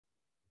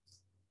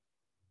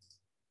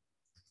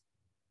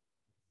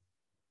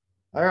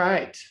All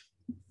right.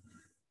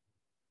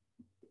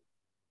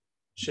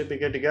 Should be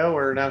good to go.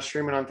 We're now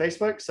streaming on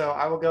Facebook. So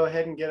I will go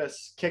ahead and get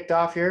us kicked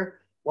off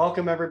here.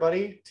 Welcome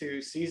everybody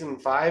to season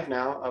 5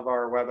 now of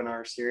our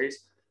webinar series.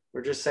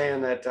 We're just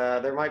saying that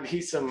there might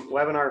be some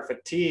webinar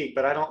fatigue,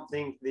 but I don't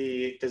think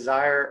the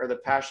desire or the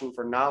passion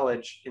for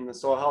knowledge in the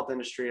soil health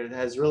industry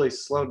has really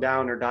slowed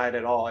down or died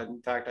at all.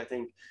 In fact, I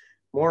think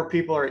more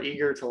people are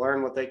eager to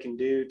learn what they can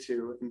do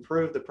to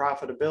improve the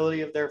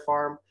profitability of their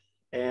farm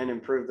and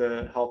improve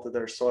the health of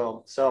their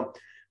soil. So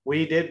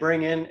we did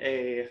bring in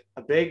a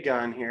big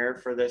gun here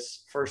for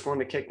this first one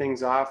to kick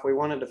things off. We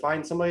wanted to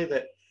find somebody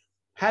that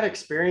had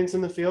experience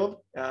in the field.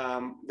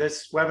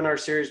 This webinar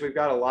series, we've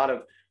got a lot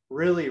of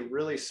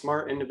really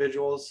smart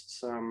individuals,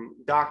 some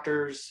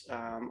doctors,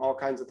 all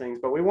kinds of things,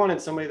 but we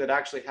wanted somebody that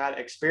actually had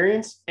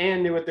experience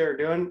and knew what they were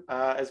doing,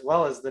 as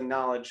well as the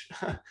knowledge.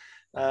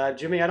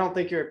 Jimmy, I don't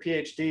think you're a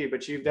PhD,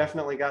 but you've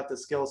definitely got the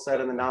skill set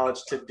and the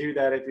knowledge to do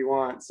that if you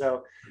want.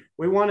 So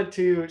we wanted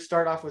to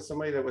start off with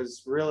somebody that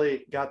was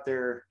really got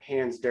their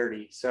hands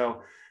dirty.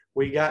 So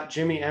we got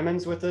Jimmy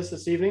Emmons with us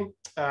this evening.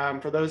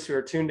 For those who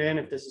are tuned in,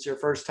 if this is your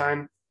first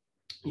time,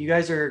 you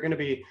guys are going to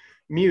be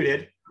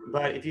muted,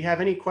 but if you have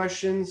any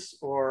questions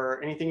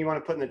or anything you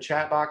want to put in the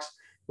chat box,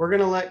 we're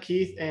going to let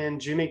Keith and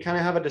Jimmy kind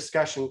of have a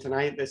discussion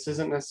tonight. This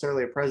isn't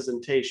necessarily a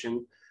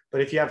presentation,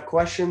 but if you have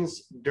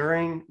questions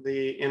during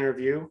the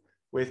interview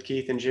with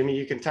Keith and Jimmy,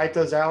 you can type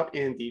those out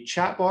in the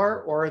chat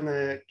bar or in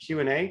the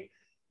Q&A,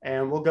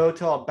 and we'll go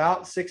till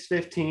about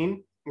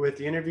 6:15 with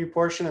the interview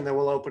portion, and then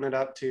we'll open it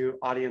up to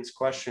audience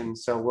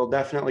questions. So we'll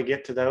definitely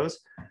get to those.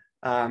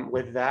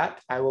 With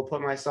that, I will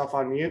put myself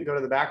on mute, go to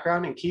the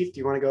background, and Keith, do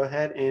you want to go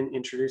ahead and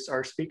introduce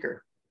our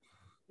speaker?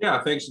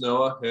 Yeah, thanks,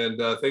 Noah,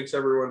 and thanks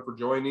everyone for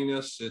joining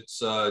us.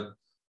 It's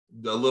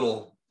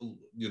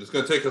it's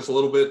going to take us a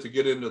little bit to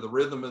get into the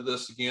rhythm of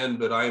this again,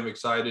 but I am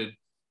excited,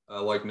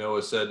 like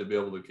Noah said, to be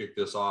able to kick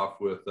this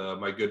off with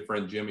my good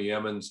friend Jimmy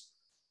Emmons.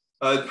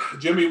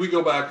 Jimmy, we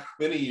go back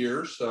many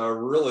years, I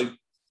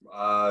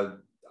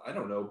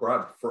don't know,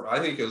 I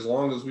think as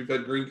long as we've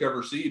had Green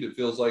Cover Seed, it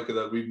feels like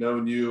that we've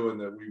known you and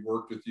that we've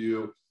worked with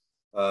you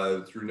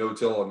through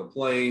No-Till on the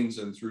Plains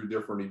and through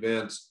different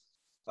events.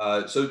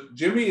 So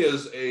Jimmy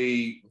is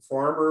a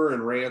farmer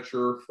and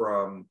rancher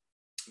from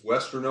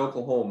Western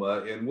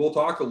Oklahoma, and we'll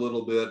talk a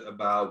little bit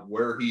about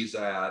where he's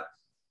at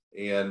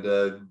and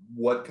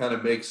what kind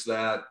of makes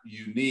that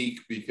unique,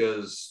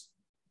 because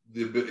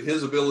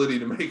his ability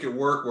to make it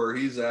work where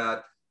he's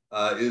at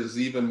is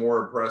even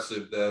more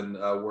impressive than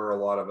where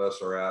a lot of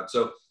us are at.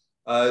 So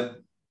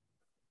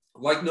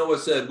like Noah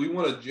said, we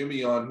wanted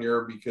Jimmy on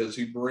here because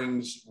he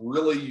brings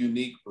really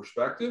unique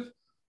perspective,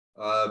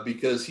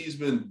 because he's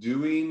been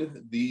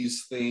doing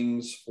these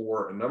things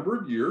for a number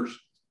of years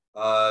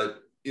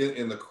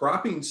in the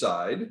cropping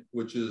side,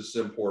 which is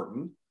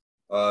important,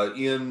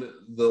 in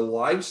the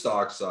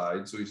livestock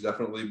side. So he's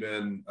definitely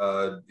been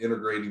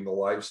integrating the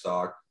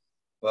livestock.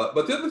 But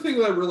the other thing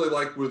that I really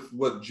like with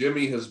what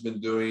Jimmy has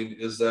been doing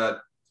is that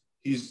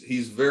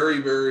he's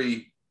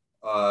very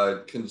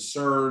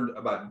concerned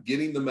about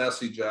getting the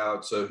message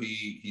out. So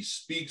he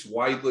speaks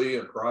widely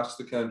across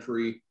the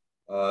country,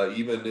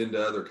 even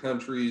into other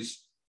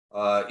countries,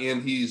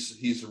 and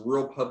he's a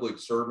real public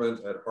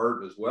servant at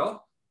heart as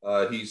well.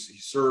 He's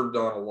served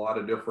on a lot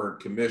of different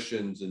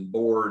commissions and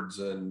boards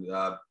and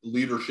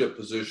leadership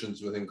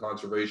positions within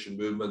conservation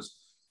movements.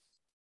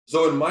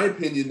 So in my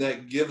opinion,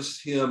 that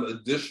gives him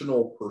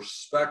additional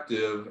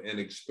perspective and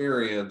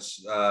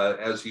experience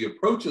as he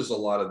approaches a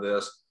lot of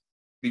this,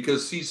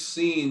 because he's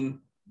seen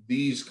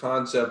these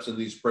concepts and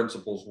these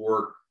principles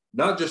work,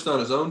 not just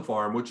on his own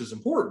farm, which is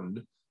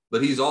important,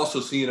 but he's also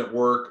seen it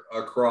work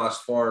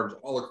across farms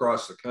all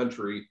across the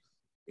country.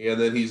 And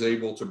then he's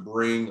able to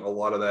bring a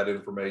lot of that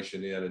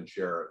information in and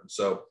share it. And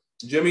so,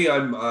 Jimmy,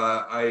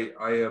 I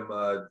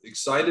am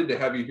excited to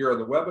have you here on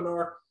the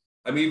webinar.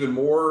 I'm even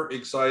more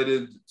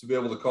excited to be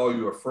able to call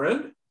you a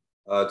friend,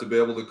 to be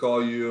able to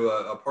call you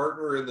a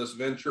partner in this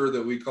venture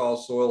that we call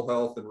Soil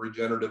Health and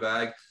Regenerative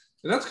Ag.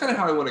 And that's kind of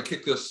how I want to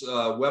kick this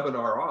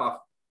webinar off.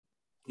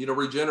 You know,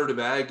 regenerative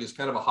ag is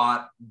kind of a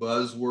hot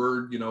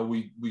buzzword. You know,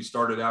 we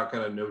started out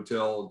kind of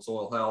no-till and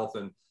soil health,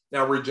 and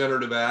now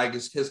regenerative ag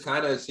has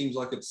kind of, seems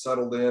like it's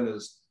settled in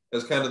as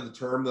kind of the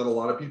term that a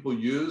lot of people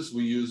use.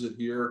 We use it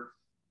here.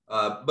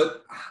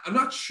 But I'm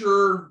not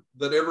sure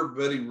that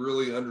everybody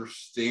really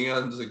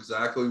understands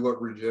exactly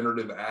what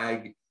regenerative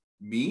ag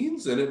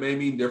means, and it may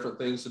mean different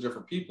things to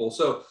different people.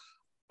 So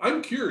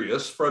I'm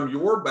curious, from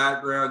your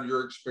background,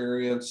 your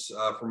experience,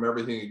 from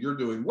everything that you're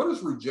doing, what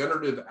does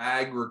regenerative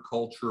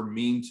agriculture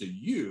mean to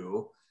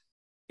you?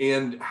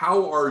 And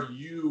how are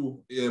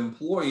you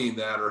employing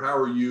that, or how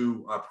are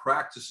you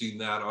practicing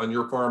that on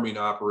your farming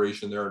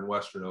operation there in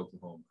Western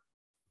Oklahoma?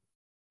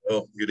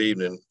 Well, good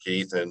evening,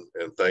 Keith, and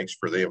thanks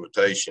for the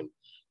invitation.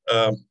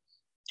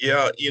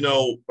 Yeah, you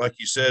know, like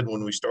you said,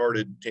 when we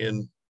started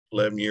 10,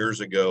 11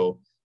 years ago,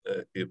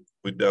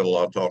 we'd done a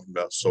lot of talking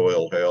about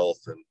soil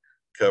health and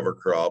cover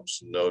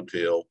crops and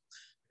no-till.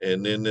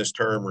 And then this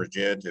term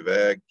regenerative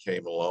ag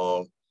came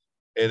along,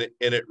 and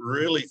it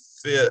really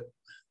fit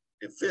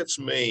it fits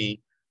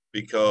me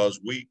because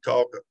we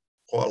talk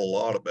quite a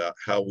lot about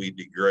how we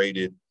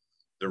degraded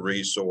the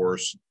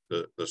resource,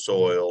 the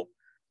soil,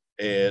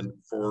 and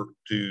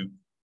to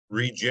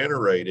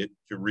regenerate it,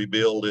 to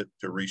rebuild it,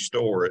 to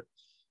restore it,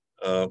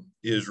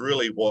 is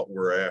really what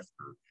we're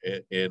after.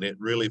 And it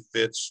really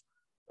fits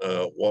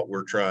what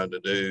we're trying to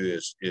do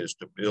is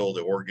to build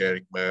the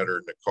organic matter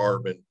and the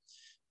carbon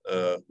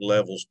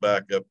levels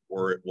back up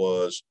where it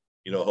was,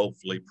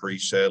 hopefully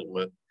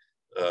pre-settlement,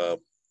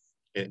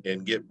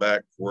 and get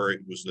back where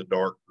it was the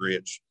dark,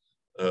 rich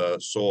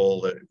soil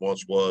that it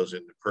once was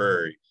in the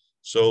prairie.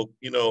 So,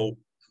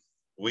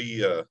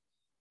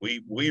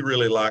 we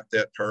really like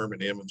that term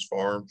in Emmons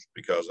Farms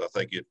because I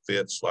think it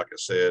fits, like I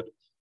said,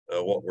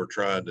 what we're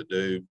trying to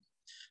do.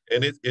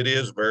 And it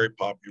is very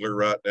popular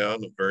right now,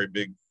 and a very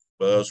big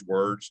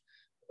buzzwords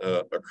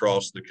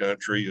across the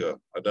country.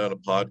 I done a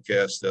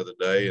podcast the other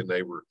day, and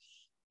they were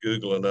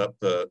Googling up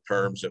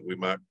terms that we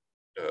might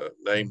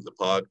name the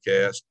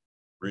podcast.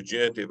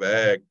 Regenerative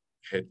ag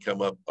had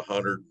come up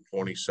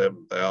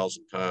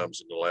 127,000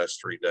 times in the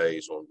last 3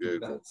 days on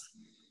Google.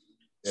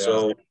 Yeah.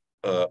 So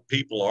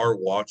people are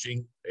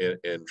watching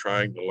and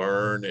trying to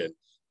learn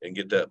and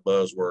get that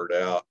buzzword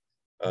out.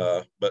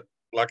 But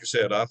like I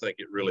said, I think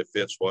it really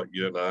fits what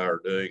you and I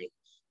are doing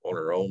on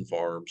our own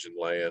farms and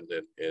land,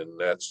 and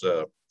that's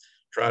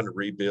trying to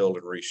rebuild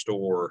and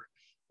restore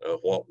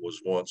what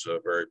was once a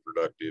very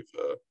productive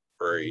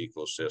prairie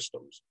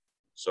ecosystems.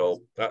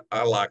 So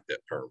I like that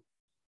term.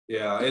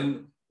 Yeah,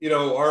 and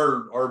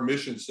our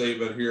mission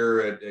statement here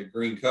at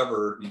Green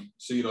Cover, you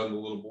see it on the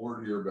little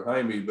board here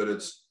behind me, but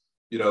it's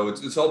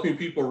helping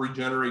people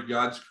regenerate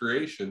God's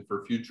creation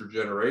for future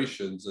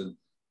generations, and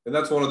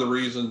that's one of the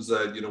reasons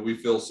that we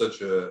feel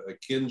such a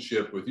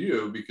kinship with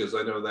you, because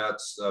I know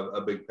that's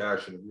a big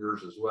passion of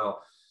yours as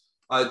well.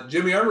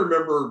 Jimmy, I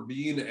remember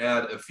being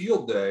at a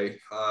field day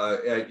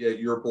at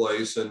your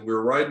place, and we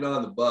were riding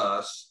on the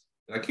bus.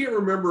 And I can't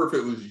remember if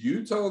it was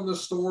you telling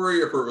this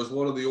story, or if it was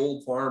one of the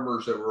old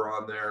farmers that were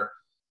on there.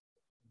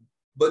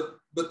 But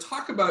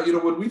talk about,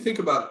 when we think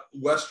about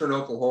Western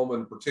Oklahoma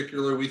in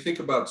particular, we think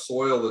about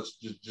soil that's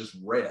just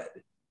red.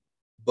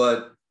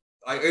 But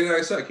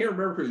I said, I can't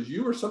remember if it was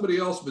you or somebody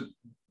else, but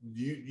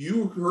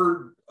you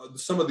heard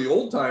some of the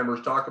old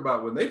timers talk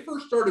about when they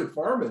first started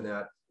farming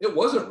that, it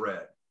wasn't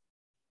red.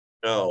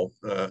 No,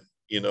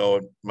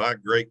 my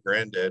great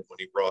granddad, when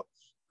he brought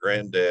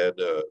granddad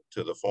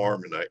to the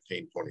farm in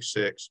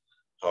 1926,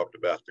 talked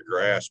about the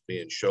grass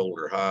being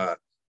shoulder high,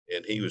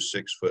 and he was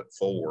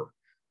 6'4"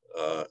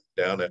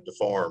 down at the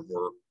farm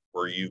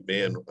where you've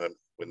been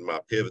when my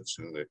pivots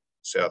in the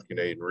South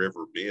Canadian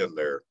River being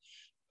there.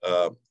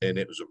 And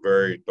it was a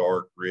very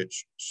dark,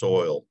 rich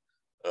soil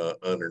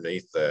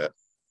underneath that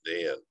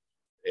then.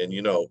 And,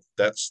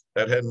 that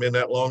hadn't been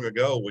that long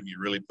ago when you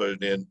really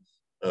put it in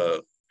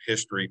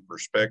history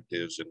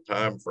perspectives and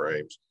time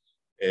frames.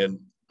 And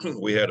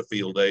we had a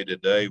field day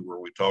today where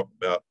we talked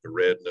about the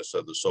redness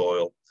of the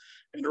soil.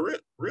 And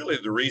really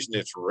the reason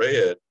it's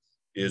red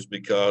is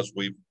because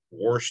we've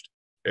washed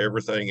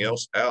everything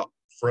else out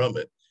from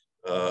it.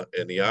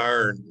 And the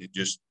iron, it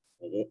just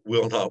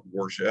will not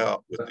wash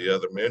out with the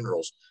other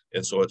minerals.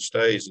 And so it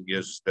stays and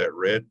gives us that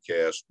red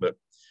cast. But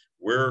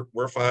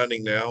we're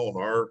finding now on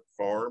our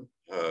farm,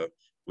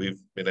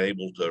 we've been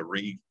able to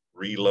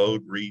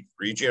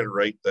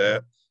regenerate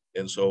that.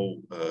 And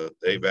so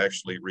they've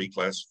actually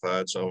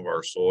reclassified some of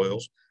our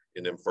soils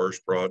in them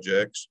first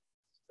projects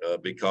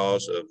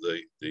because of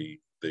the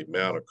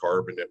amount of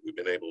carbon that we've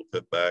been able to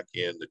put back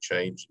in, the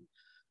change,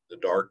 the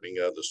darkening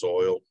of the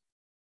soil.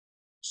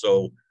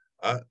 So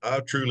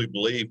I truly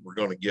believe we're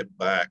going to get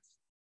back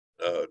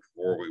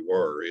where we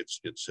were.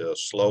 It's a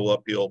slow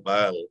uphill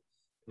battle,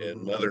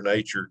 and Mother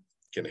Nature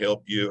can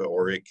help you,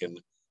 or it can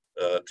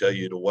tell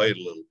you to wait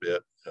a little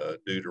bit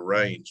due to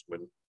rains.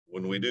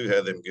 When we do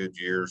have them good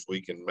years,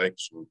 we can make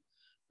some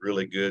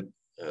really good,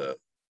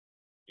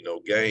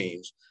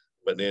 gains.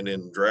 But then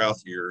in drought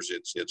years,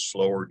 it's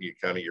slower. You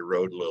kind of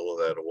erode a little of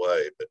that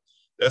away. But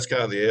that's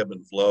kind of the ebb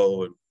and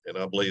flow, and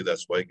I believe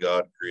that's the way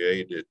God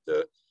created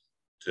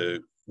to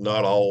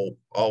not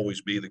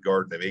always be the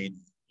Garden of Eden.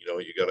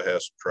 You got to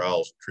have some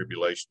trials and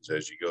tribulations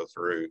as you go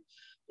through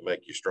to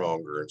make you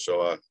stronger. And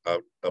so I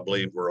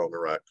believe we're on the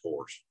right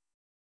course.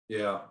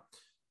 Yeah.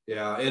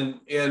 Yeah.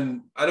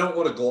 And I don't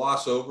want to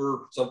gloss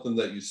over something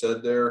that you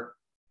said there,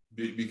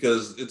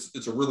 because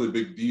it's a really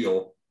big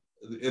deal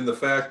in the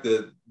fact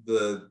that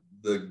the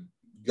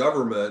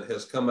government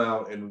has come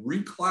out and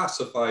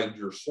reclassified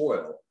your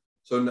soil.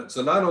 So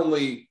not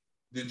only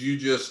did you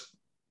just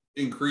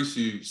increase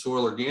the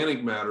soil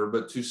organic matter,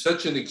 but to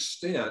such an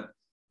extent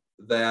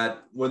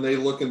that when they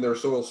look in their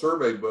soil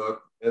survey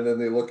book and then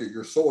they look at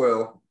your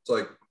soil, it's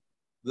like,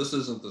 this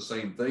isn't the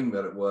same thing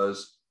that it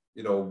was.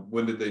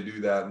 When did they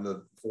do that? In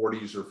the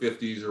 40s or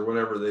 50s or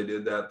whenever they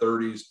did that,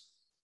 30s.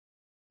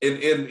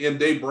 And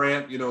Dave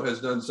Brandt,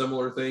 has done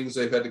similar things.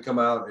 They've had to come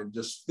out and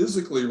just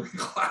physically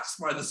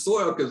reclassify the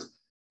soil because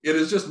it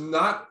is just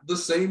not the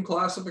same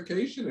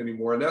classification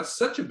anymore. And that's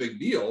such a big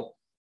deal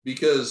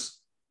because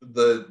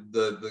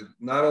the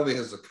not only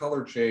has the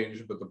color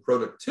changed, but the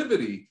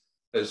productivity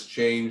has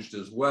changed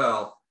as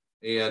well.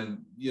 And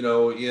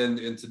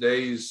in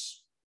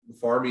today's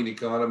farming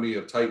economy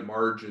of tight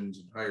margins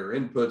and higher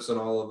inputs and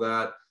all of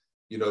that,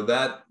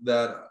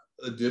 that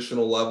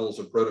additional levels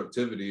of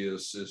productivity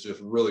is just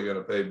really going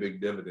to pay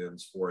big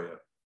dividends for you.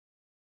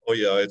 Oh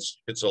yeah,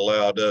 it's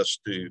allowed us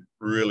to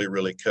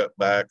really cut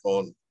back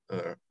on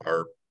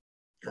our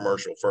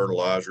commercial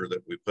fertilizer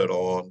that we put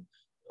on,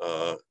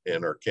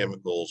 and our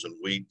chemicals and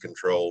weed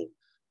control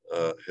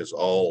has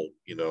all,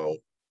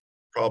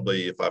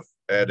 probably if I've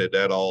added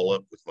that all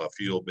up with my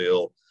fuel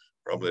bill,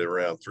 probably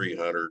around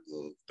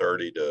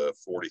 330 to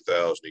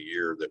 40,000 a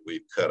year that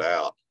we've cut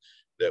out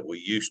that we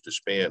used to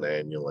spend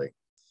annually.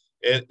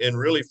 And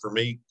really for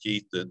me,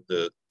 Keith,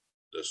 the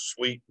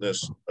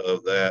sweetness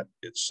of that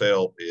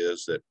itself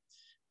is that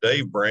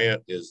Dave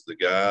Brandt is the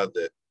guy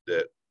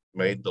that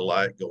made the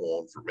light go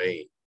on for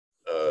me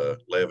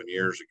 11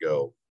 years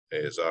ago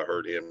as I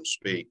heard him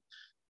speak.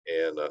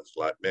 And it's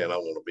like, man, I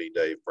want to be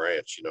Dave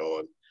Brandt,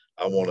 and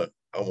I want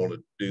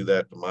to do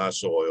that to my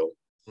soil.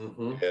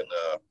 Mm-hmm. And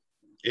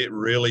it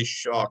really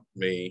shocked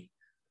me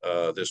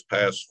this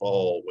past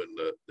fall when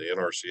the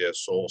NRCS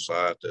soil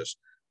scientists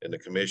and the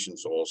commission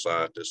soil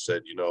scientists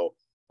said,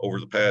 over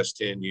the past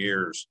 10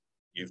 years,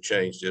 you've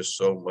changed this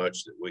so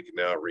much that we can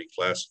now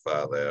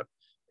reclassify that.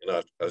 And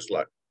I was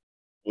like,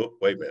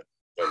 wait a minute.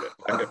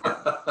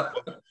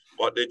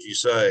 What did you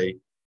say?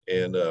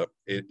 And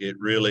it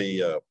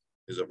really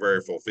is a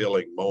very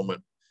fulfilling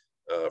moment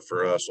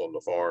for us on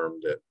the farm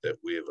that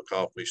we have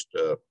accomplished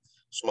a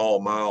small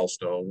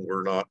milestone.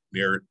 We're not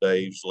near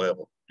Dave's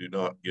level. Do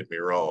not get me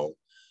wrong.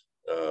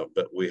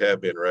 But we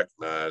have been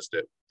recognized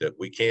that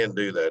we can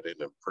do that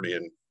in a pretty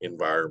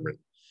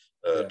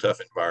tough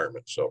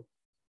environment. So,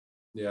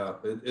 yeah,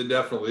 it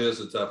definitely is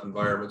a tough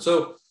environment.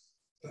 So,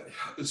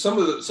 some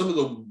of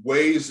the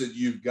ways that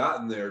you've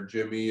gotten there,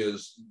 Jimmy,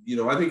 is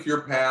I think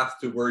your path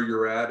to where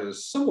you're at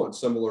is somewhat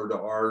similar to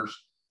ours.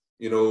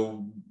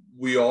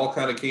 We all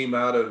kind of came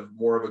out of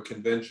more of a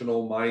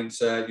conventional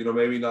mindset.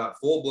 Maybe not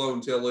full blown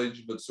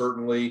tillage, but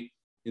certainly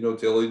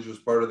tillage was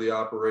part of the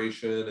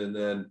operation, and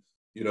then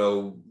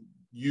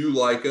you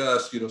like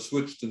us,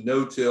 switched to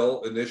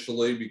no-till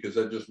initially because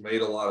that just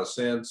made a lot of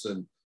sense.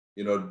 And,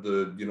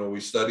 we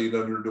studied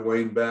under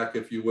Dwayne Beck,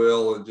 if you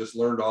will, and just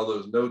learned all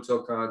those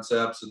no-till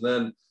concepts. And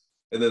then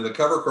the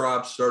cover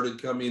crops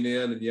started coming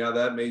in, and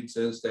that made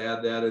sense to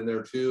add that in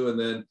there too. And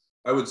then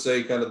I would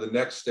say kind of the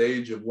next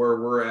stage of where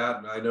we're at,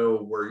 and I know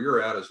where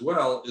you're at as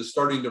well, is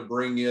starting to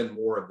bring in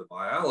more of the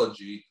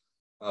biology,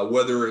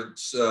 whether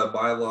it's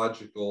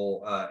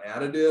biological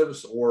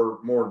additives or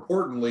more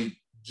importantly,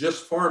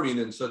 just farming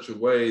in such a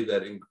way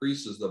that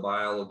increases the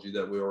biology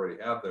that we already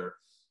have there.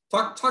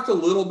 Talk a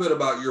little bit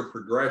about your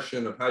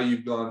progression of how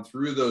you've gone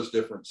through those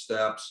different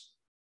steps.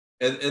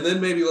 And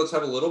then maybe let's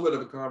have a little bit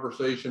of a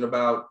conversation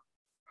about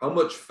how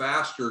much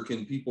faster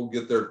can people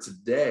get there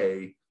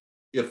today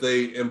if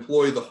they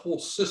employ the whole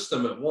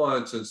system at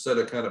once instead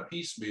of kind of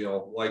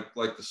piecemeal, like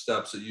the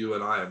steps that you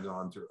and I have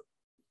gone through.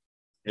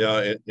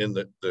 Yeah, and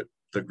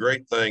the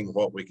great thing,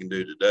 what we can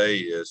do today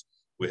is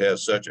we have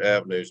such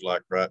avenues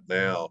like right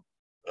now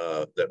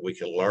that we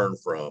can learn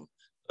from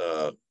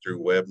through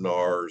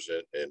webinars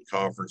and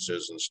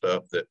conferences and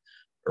stuff that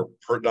are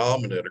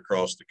predominant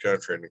across the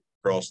country and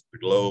across the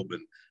globe,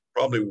 and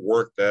probably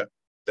weren't that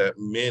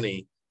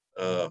many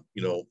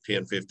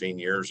 10, 15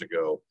 years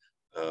ago,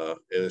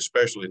 and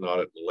especially not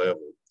at the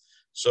level.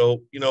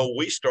 So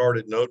we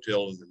started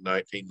no-till in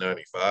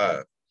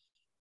 1995,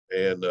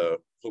 and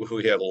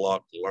we had a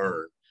lot to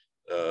learn,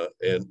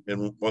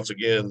 and once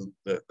again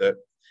that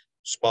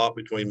spot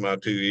between my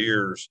two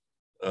ears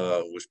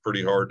was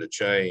pretty hard to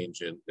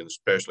change, and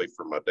especially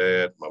for my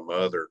dad, my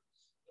mother,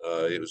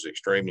 it was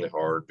extremely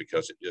hard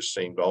because it just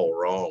seemed all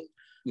wrong.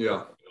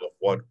 Yeah,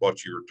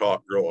 what you were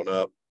taught growing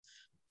up.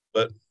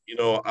 But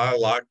I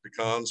liked the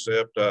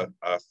concept. I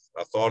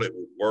thought it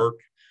would work,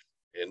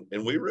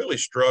 and we really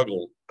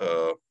struggled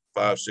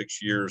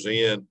 5-6 years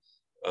in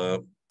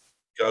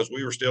because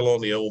we were still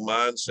on the old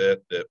mindset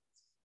that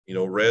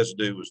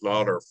residue was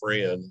not our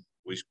friend.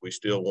 We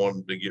still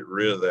wanted to get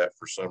rid of that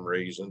for some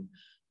reason.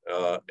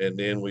 And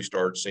then we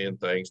started seeing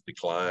things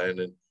decline.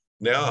 And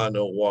now I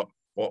know what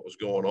was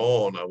going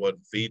on. I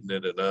wasn't feeding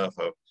it enough.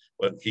 I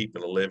wasn't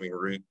keeping a living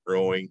root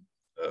growing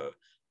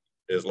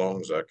as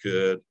long as I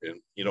could,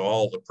 and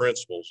all the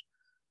principles.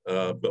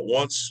 But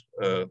once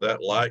that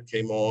light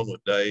came on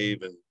with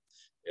Dave,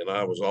 and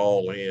I was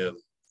all in,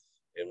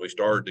 and we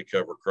started to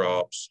cover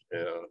crops,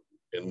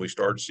 and we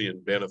started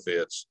seeing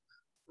benefits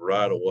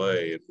right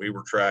away. And we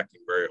were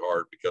tracking very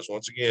hard because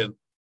once again,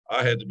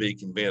 I had to be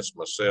convinced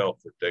myself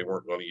that they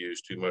weren't going to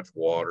use too much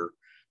water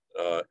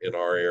in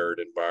our arid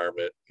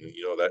environment. And,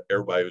 that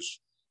everybody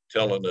was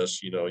telling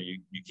us, you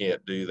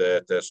can't do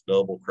that. That's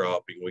double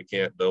cropping. We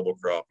can't double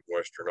crop in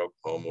Western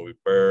Oklahoma. We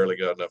barely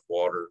got enough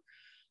water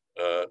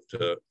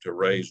to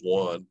raise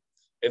one.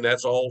 And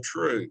that's all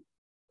true.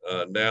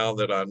 Now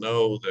that I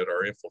know that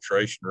our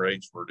infiltration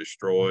rates were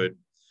destroyed,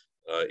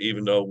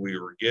 Even though we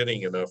were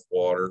getting enough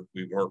water,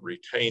 we weren't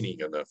retaining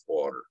enough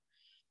water.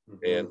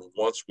 And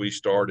once we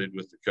started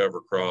with the cover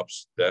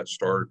crops, that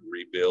started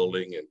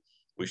rebuilding and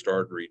we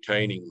started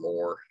retaining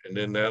more. And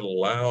then that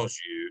allows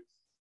you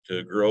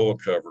to grow a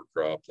cover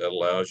crop. That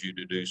allows you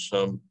to do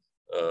some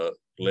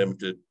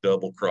limited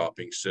double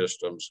cropping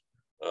systems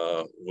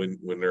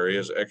when there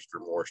is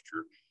extra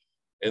moisture.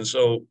 And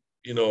so,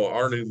 you know,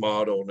 our new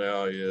motto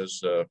now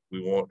is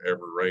we want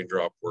every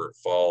raindrop where it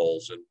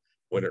falls. And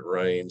when it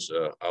rains,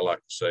 I like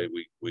to say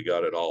we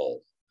got it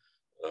all.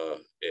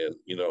 And,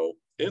 you know,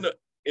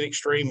 in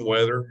extreme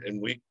weather,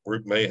 and we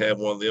may have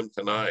one of them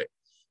tonight.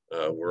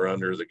 We're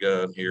under the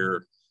gun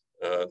here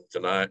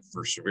tonight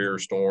for severe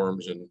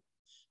storms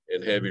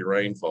and heavy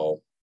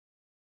rainfall.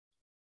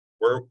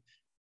 We're,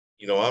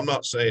 you know, I'm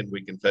not saying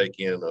we can take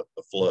in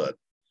a flood,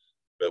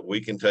 but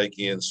we can take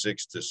in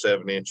 6 to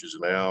 7 inches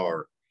an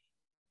hour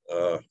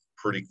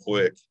pretty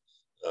quick.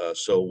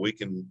 So we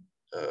can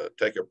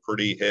take a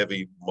pretty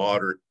heavy,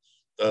 moderate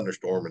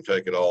thunderstorm and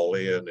take it all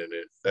in. And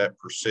if that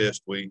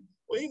persists, we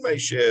may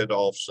shed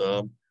off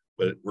some,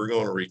 but we're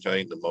going to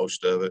retain the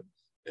most of it.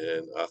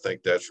 And I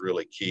think that's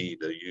really key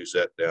to use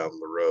that down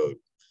the road.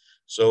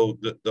 So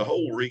the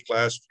whole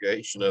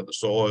reclassification of the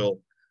soil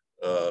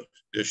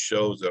just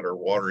shows that our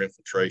water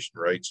infiltration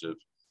rates have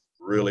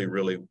really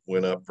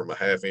went up from a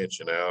 ½ inch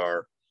an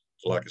hour.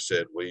 So like I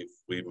said,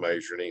 we've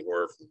measured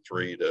anywhere from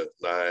 3 to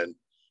 9,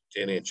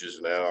 10 inches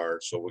an hour.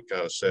 So we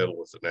kind of settle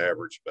with an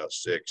average about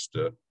 6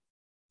 to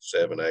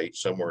 7, 8,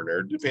 somewhere in there.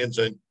 It depends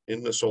in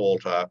the soil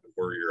type and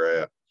where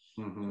you're at.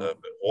 But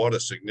what a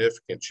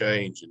significant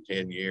change in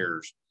 10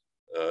 years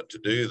to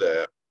do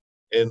that.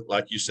 And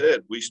like you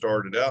said, we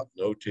started out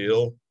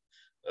no-till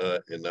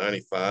in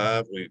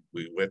 95.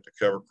 We went to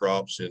cover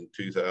crops in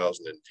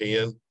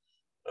 2010.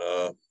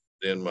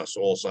 Then my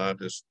soil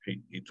scientist,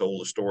 he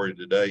told the story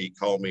today. He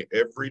called me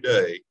every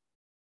day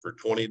for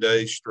 20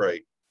 days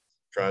straight,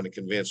 trying to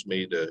convince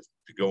me to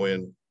go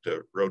into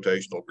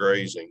rotational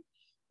grazing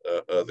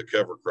of the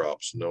cover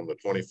crops. And on the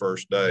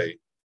 21st day,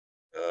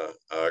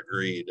 I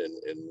agreed,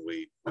 and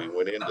we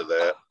went into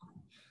that.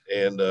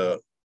 And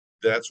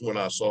that's when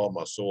I saw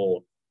my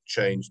soil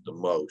change the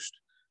most,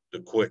 the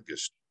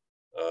quickest.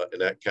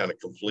 And that kind of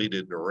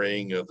completed the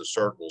ring of the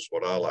circles,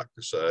 what I like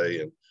to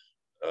say.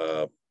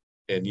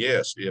 And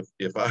yes,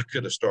 if I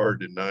could have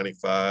started in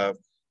 95,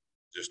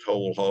 just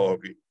whole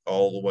hog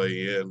all the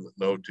way in,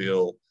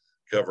 no-till,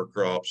 cover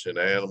crops and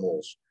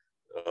animals,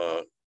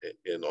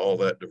 and all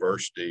that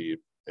diversity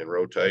and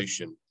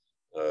rotation,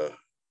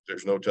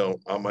 there's no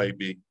telling, I may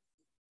be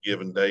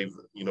giving Dave,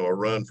 you know, a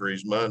run for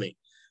his money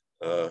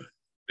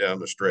down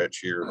the stretch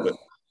here, but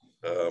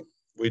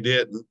we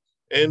didn't.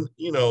 And,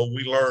 you know,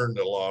 we learned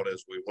a lot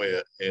as we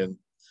went, and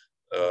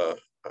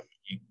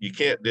you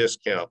can't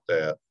discount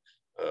that.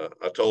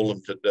 I told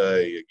him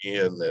today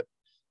again that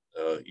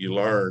you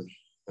learn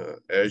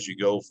as you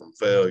go from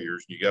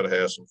failures. You got to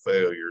have some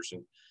failures,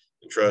 and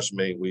trust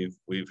me,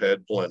 we've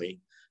had plenty,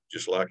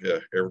 just like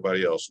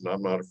everybody else. And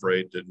I'm not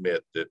afraid to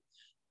admit that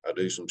I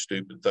do some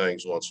stupid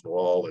things once in a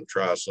while and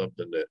try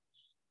something that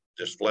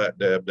just flat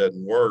dab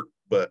doesn't work.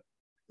 But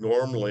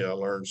normally I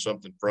learn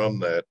something from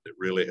that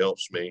really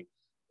helps me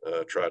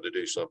try to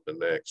do something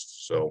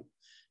next. So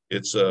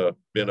it's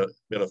been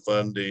a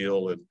fun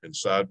deal, and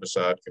side by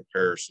side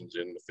comparisons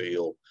in the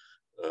field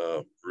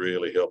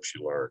really helps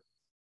you learn.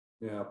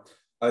 Yeah,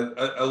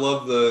 I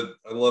love the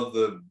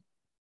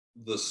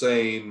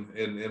saying,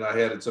 and I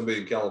had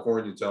somebody in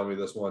California tell me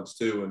this once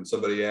too. And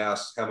somebody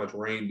asked, "How much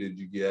rain did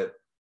you get?"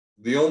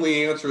 The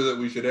only answer that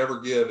we should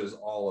ever give is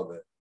all of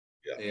it.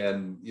 Yeah.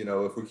 And you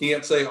know, if we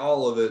can't say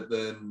all of it,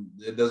 then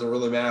it doesn't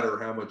really matter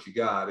how much you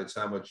got. It's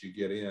how much you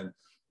get in.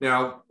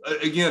 Now,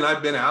 again,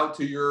 I've been out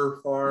to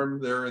your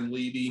farm there in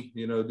Leedy,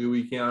 you know,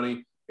 Dewey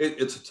County.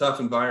 It's a tough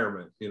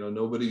environment. You know,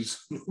 nobody's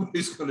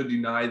going to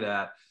deny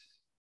that.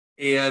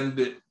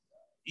 And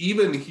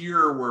even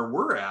here where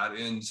we're at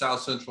in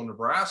South Central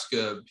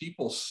Nebraska,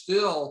 people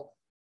still,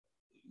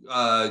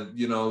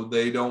 you know,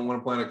 they don't want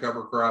to plant a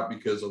cover crop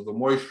because of the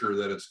moisture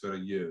that it's going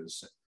to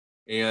use.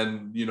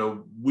 And, you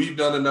know, we've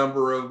done a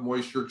number of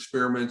moisture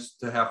experiments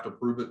to have to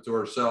prove it to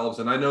ourselves.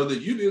 And I know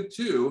that you did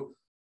too.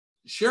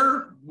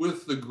 Share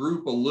with the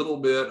group a little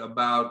bit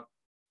about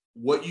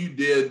what you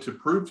did to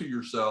prove to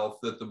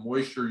yourself that the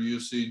moisture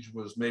usage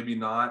was maybe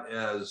not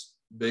as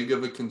big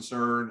of a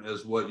concern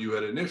as what you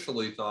had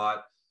initially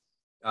thought.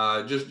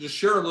 Just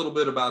share a little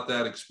bit about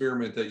that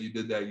experiment that you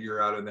did that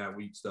year out in that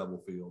wheat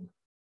stubble field.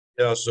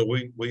 Yeah, so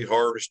we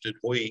harvested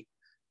wheat,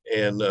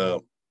 and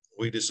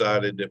we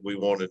decided that we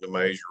wanted to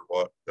measure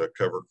what a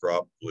cover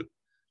crop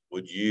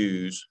would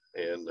use.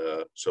 And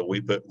so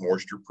we put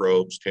moisture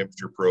probes,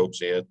 temperature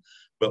probes in,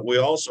 but we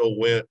also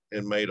went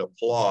and made a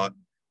plot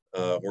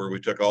where we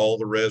took all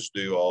the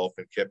residue off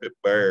and kept it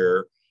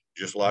bare,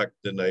 just like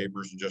the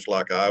neighbors and just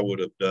like I would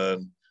have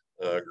done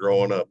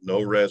growing up.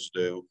 No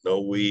residue, no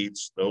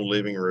weeds, no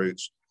living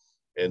roots.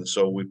 And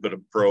so we put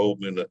a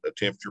probe and a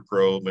temperature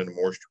probe and a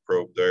moisture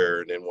probe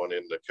there, and then one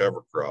in the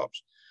cover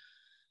crops.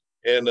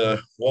 And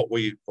what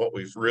we've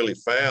really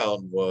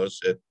found was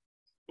that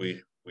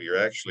we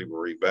actually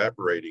were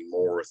evaporating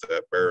more with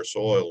that bare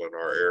soil in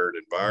our arid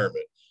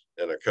environment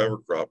than a cover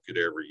crop could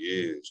ever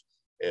use.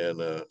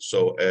 And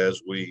so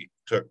as we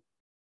took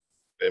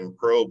them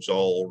probes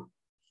all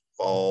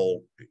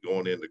fall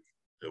going into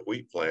the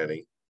wheat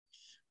planting,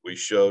 we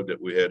showed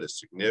that we had a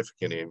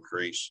significant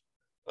increase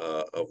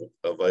of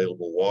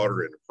available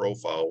water in the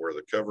profile where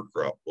the cover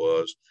crop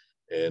was,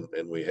 and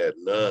we had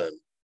none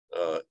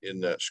in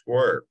that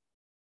square.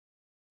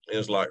 It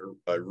was like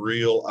a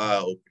real eye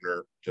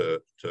opener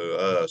to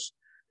us,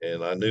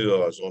 and I knew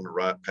I was on the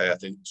right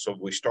path. And so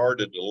we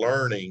started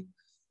learning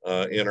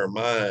in our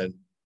mind,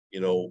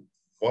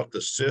 what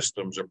the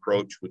systems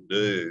approach would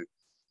do,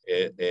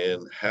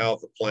 and how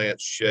the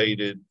plants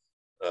shaded,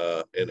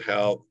 and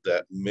how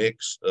that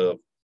mix of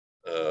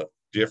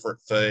different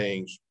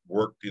things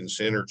worked in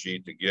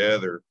synergy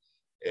together,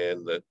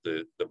 and that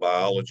the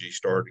biology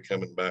started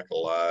coming back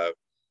alive.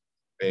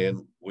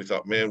 And we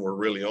thought, man, we're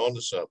really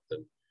onto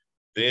something.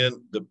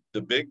 Then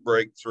the big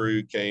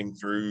breakthrough came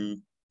through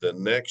the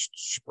next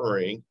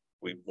spring.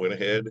 We went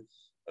ahead,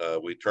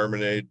 we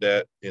terminated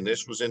that, and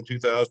this was in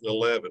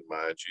 2011,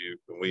 mind you.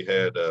 And we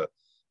had,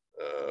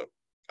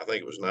 I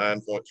think it was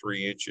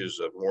 9.3 inches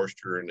of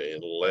moisture in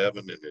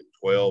 11, and in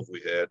 12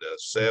 we had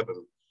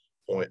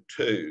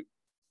 7.2,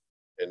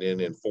 and then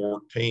in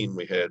 14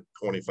 we had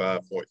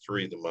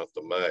 25.3 the month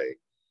of May.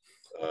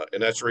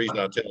 And that's the reason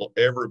I tell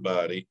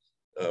everybody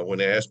when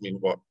they ask me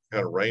what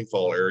kind of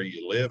rainfall area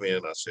you live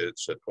in, I said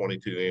it's a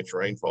 22-inch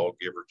rainfall,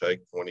 give or take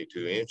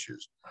 22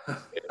 inches, and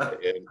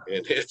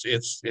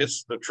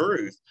it's the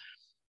truth.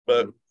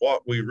 But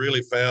what we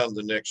really found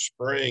the next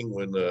spring,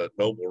 when the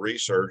Noble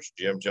Research,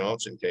 Jim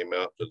Johnson, came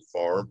out to the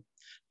farm,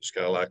 it's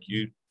kind of like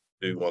you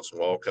do once in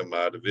a while, come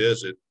by to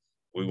visit.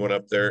 We went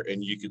up there,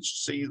 and you could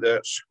see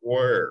that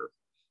square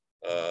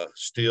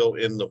still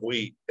in the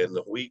wheat, and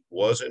the wheat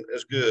wasn't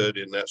as good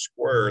in that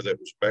square that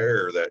was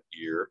bare that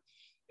year,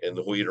 and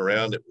the wheat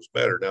around it was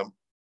better. Now,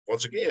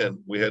 once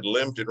again, we had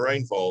limited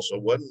rainfall, so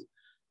it wasn't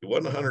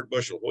 100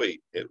 bushel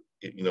wheat. It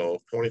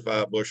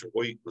 25 bushel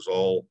wheat was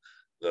all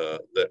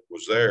that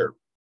was there.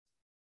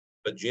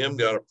 But Jim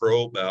got a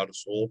probe out, a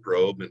soil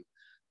probe, and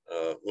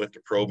went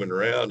to probing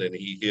around, and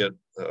he hit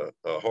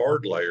a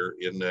hard layer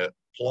in that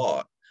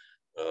plot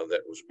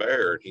that was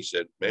bare. And he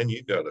said, man,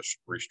 you've got a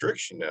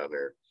restriction down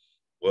there.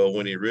 Well,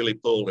 when he really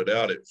pulled it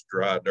out, it was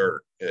dry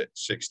dirt at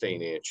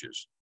 16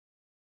 inches.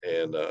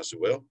 And I said,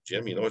 well,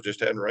 Jim, it just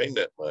hadn't rained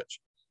that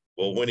much.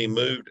 Well, when he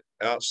moved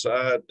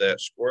outside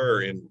that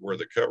square in where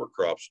the cover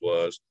crops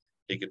was,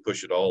 he could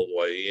push it all the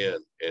way in,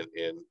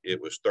 and it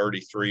was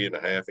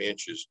 33.5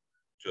 inches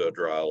to a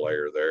dry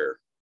layer there.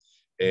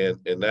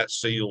 And that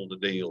sealed the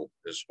deal,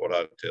 is what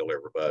I tell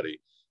everybody.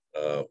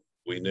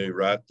 We knew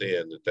right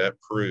then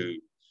that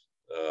proved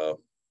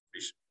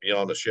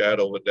beyond a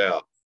shadow of a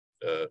doubt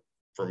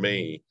for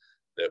me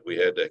that we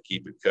had to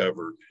keep it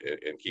covered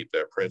and keep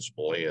that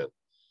principle in.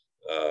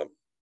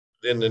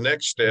 Then the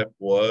next step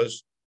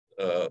was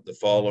the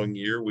following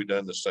year, we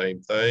done the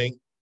same thing,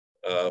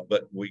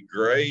 but we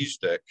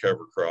grazed that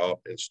cover crop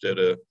instead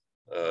of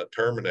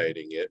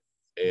terminating it.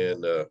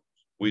 And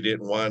we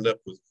didn't wind up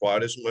with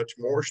quite as much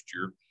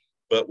moisture,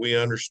 but we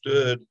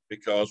understood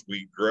because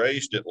we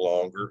grazed it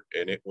longer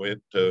and it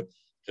went to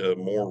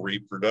more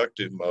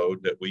reproductive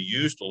mode that we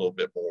used a little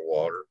bit more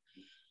water.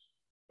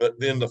 But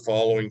then the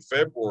following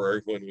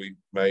February, when we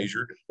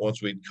measured,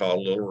 once we'd caught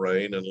a little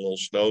rain and a little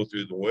snow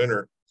through the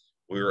winter,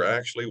 we were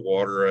actually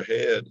water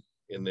ahead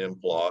in them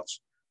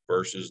plots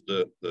versus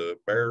the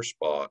bare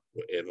spot.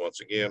 And once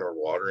again, our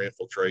water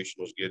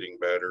infiltration was getting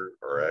better,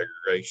 our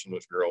aggregation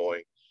was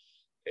growing,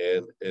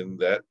 and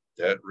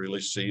that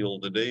really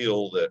sealed the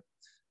deal that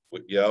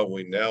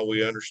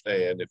we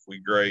understand if we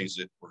graze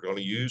it, we're going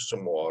to use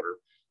some water,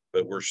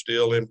 but we're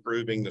still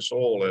improving the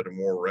soil at a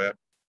more rapid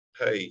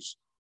pace.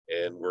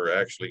 And we're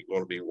actually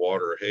going to be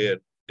water ahead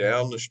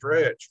down the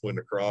stretch when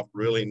the crop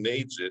really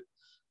needs it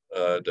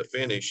to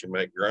finish and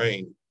make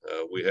grain.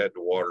 We had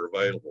the water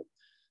available.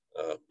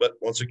 But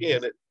once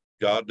again,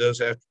 God does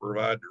have to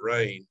provide the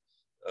rain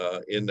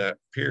in that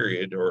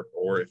period,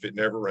 or if it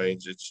never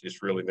rains,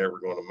 it's really never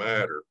going to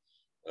matter.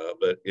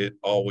 But it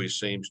always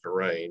seems to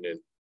rain,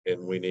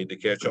 and we need to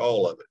catch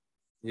all of it.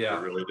 Yeah,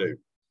 we really do.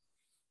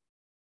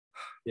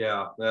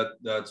 Yeah,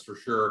 that's for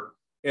sure.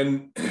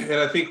 And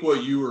I think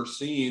what you were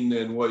seeing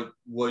and what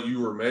you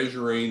were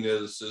measuring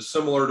is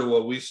similar to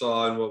what we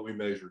saw and what we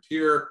measured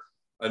here.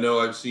 I know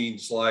I've seen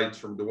slides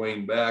from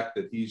Dwayne Beck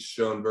that he's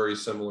shown very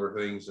similar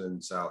things in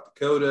South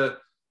Dakota.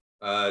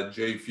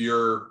 Jay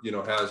Fuhr,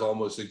 has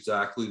almost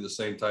exactly the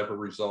same type of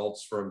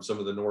results from some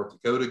of the North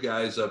Dakota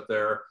guys up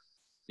there.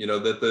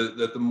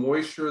 That the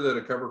moisture that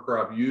a cover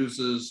crop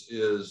uses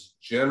is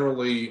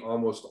generally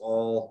almost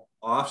all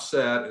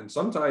offset and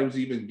sometimes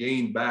even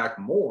gained back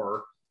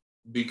more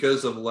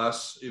because of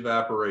less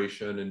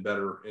evaporation and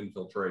better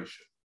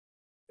infiltration.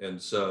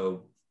 And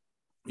so,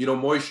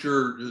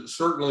 moisture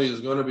certainly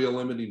is going to be a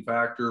limiting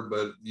factor,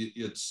 but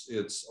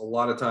it's a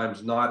lot of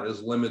times not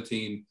as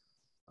limiting.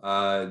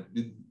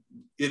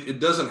 it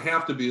doesn't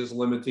have to be as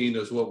limiting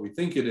as what we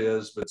think it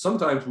is, but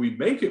sometimes we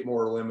make it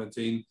more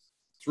limiting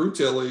through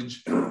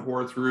tillage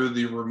or through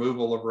the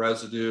removal of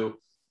residue.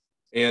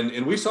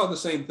 And we saw the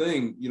same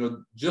thing. You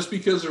know, just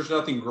because there's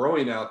nothing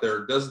growing out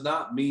there does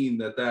not mean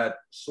that that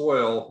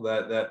soil,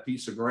 that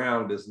piece of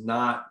ground is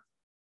not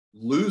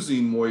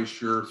losing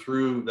moisture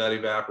through that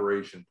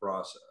evaporation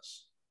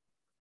process.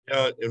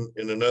 Yeah,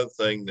 and another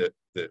thing that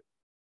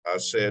I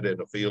said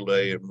in a field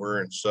day, and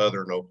we're in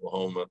southern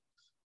Oklahoma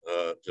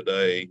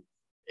today,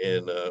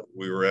 and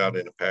we were out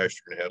in a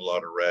pasture and had a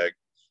lot of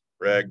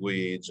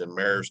ragweeds and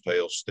mare's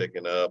tails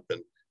sticking up,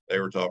 and they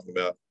were talking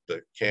about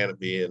the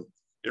canopy, and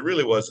it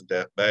really wasn't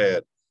that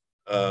bad.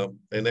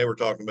 And they were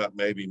talking about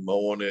maybe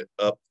mowing it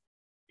up,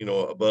 you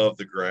know, above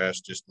the grass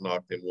just to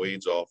knock them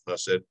weeds off. And I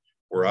said,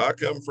 where I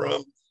come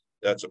from,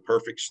 that's a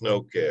perfect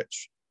snow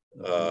catch.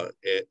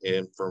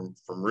 And from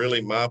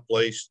really my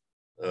place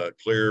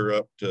clear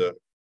up to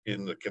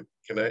in the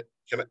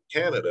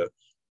Canada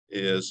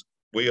is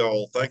we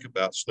all think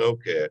about snow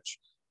catch,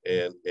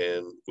 and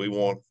we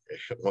want,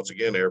 once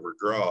again, every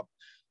drop.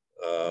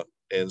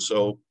 And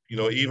so, you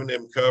know, even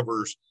them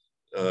covers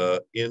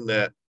in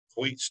that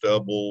wheat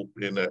stubble,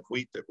 in that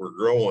wheat that we're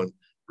growing,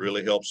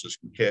 really helps us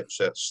catch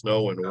that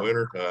snow in the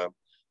wintertime.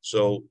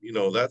 So, you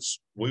know, that's,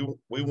 we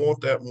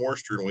want that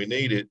moisture and we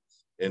need it,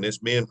 and it's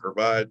being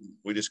provided.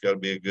 We just got to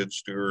be a good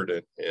steward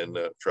and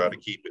try to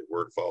keep it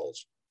where it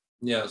falls.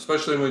 Yeah,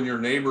 especially when your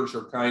neighbors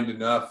are kind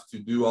enough to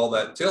do all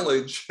that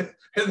tillage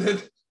and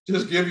then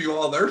just give you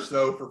all their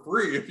snow for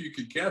free if you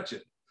could catch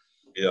it.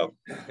 Yeah.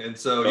 And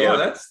so,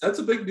 yeah, that's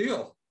a big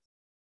deal.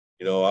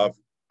 You know,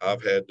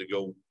 I've had to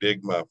go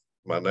dig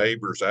my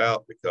neighbors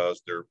out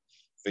because their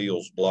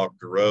fields block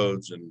the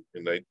roads, and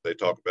they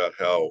talk about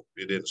how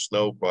it didn't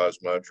snow quite as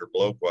much or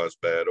blow quite as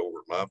bad over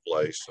at my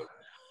place. And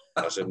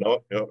I said,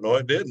 no,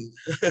 it didn't.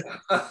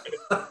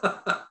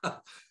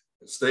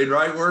 It stayed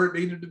right where it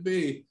needed to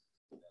be.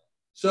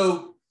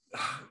 So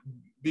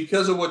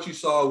because of what you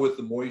saw with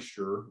the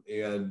moisture,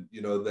 and,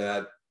 you know,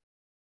 that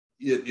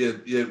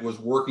it was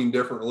working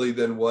differently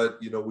than what,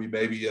 you know, we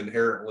maybe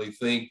inherently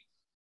think,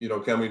 you know,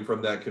 coming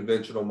from that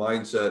conventional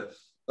mindset.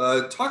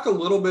 Talk a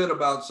little bit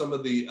about some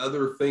of the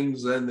other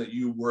things then that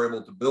you were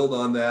able to build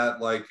on that,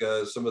 like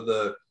some of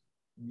the,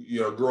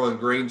 you know, growing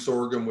grain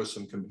sorghum with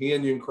some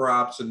companion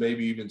crops, and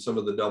maybe even some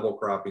of the double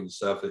cropping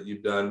stuff that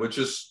you've done, which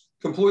is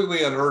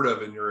completely unheard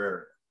of in your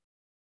area.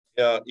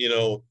 Yeah, you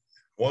know,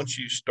 once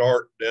you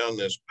start down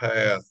this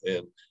path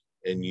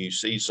and you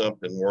see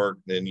something work,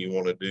 then you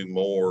want to do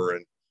more,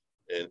 and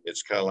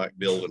it's kind of like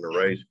building a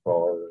race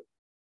car.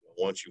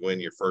 Once you win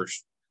your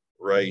first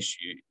race,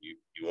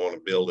 you want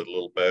to build it a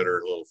little better,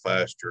 a little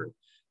faster,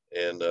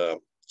 and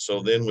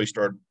so then we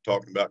started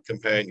talking about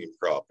companion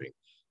cropping.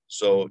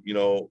 So, you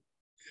know,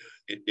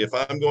 if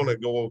I'm going to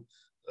go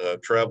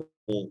travel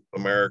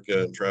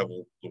America and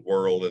travel the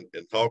world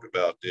and talk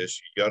about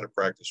this, you got to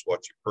practice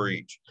what you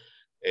preach,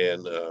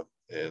 and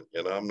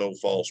I'm no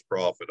false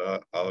prophet.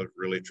 I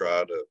really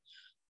try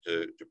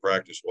to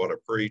practice what I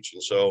preach,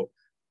 and so,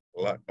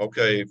 like,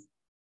 okay,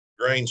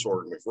 grain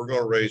sorghum. If we're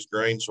going to raise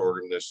grain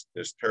sorghum,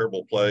 this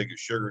terrible plague of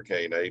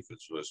sugarcane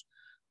aphids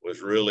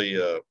was really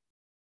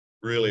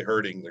really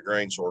hurting the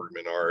grain sorghum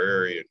in our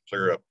area and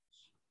clear up,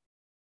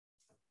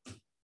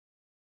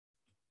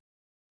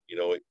 you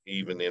know,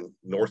 even in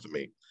north of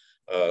me.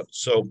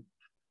 So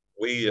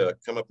we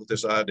come up with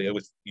this idea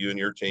with you and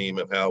your team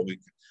of how we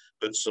could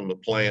put some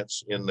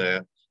plants in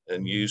that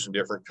and use some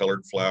different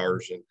colored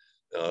flowers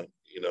and,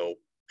 you know,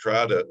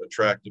 try to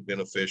attract the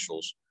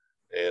beneficials.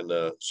 And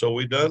so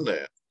we done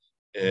that.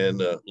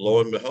 And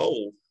lo and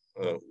behold,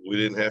 we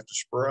didn't have to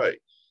spray.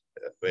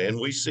 And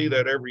we see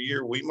that every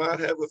year. We might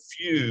have a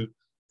few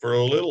for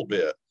a little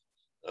bit.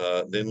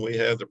 Then we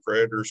have the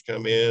predators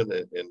come in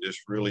and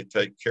just really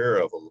take care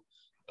of them.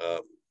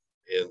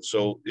 And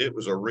so it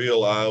was a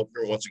real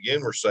eye-opener. Once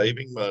again, we're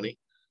saving money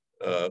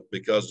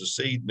because the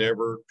seed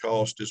never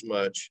cost as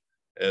much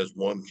as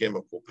one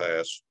chemical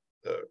pass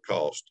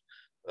cost,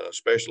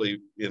 especially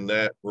in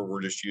that where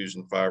we're just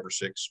using 5 or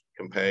 6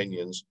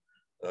 companions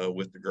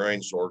with the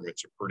grain sorghum.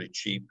 It's a pretty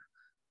cheap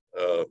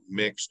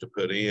mix to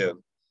put in.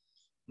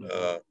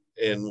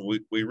 And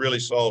we really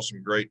saw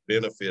some great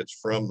benefits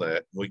from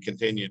that. We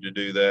continue to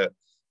do that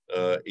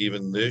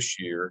even this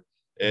year.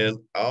 And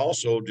I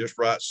also, just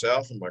right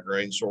south of my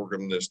grain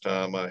sorghum this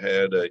time, I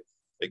had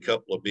a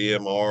couple of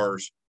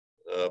BMRs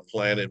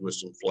planted with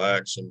some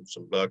flax and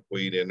some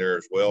buckwheat in there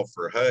as well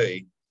for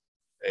hay.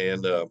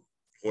 And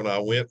when I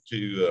went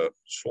to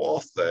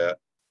swath that,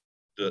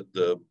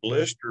 the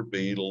blister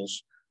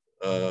beetles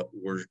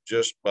were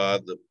just by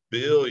the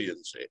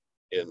billions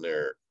in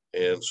there.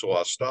 And so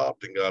I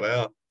stopped and got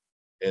out,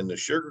 and the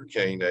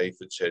sugarcane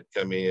aphids had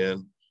come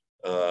in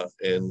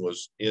and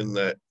was in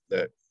that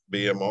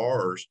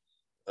BMRs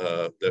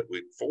that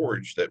we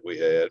foraged that we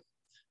had.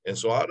 And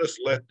so I just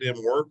let them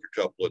work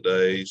a couple of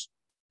days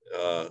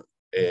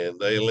and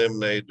they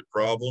eliminated the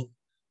problem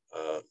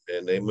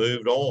and they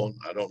moved on.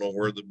 I don't know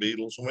where the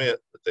beetles went,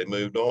 but they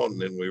moved on,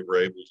 and then we were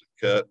able to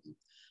cut and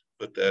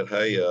put that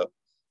hay up.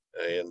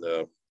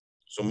 And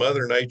So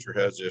Mother Nature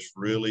has this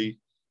really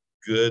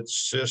good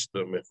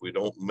system. If we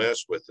don't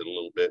mess with it a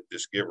little bit,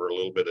 just give her a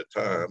little bit of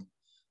time.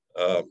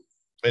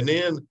 And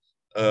then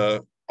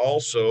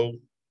also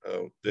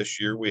this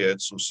year we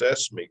had some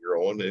sesame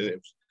growing, and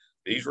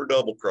these were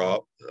double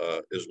crop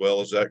as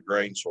well as that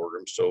grain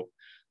sorghum. So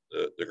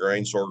the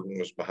grain sorghum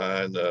was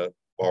behind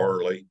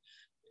barley,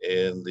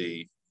 and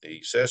the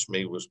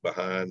sesame was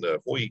behind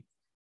wheat.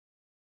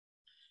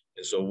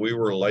 And so we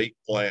were late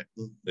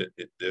planting.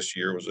 This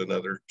year was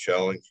another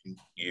challenging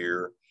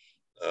year,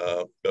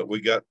 but we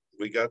got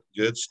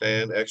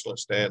excellent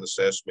stand of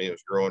sesame. It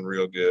was growing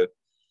real good.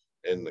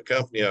 And the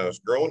company I was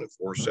growing it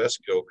for,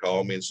 Sesco,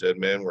 called me and said,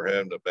 "Man, we're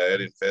having a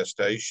bad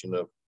infestation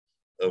of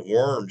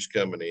worms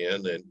coming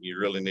in, and you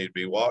really need to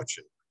be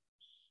watching."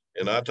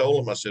 And I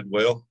told them, I said,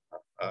 "Well,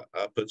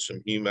 I put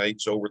some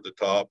humates over the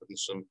top and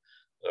some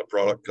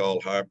product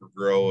called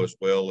Hypergrow, as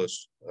well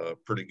as a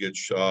pretty good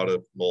shot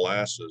of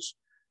molasses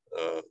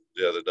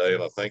the other day,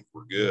 and I think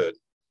we're good."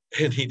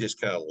 And he just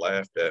kind of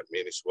laughed at me,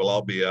 and he said, "Well,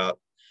 I'll be out,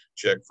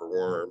 check for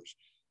worms."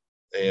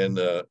 And,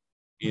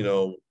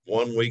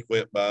 1 week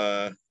went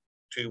by,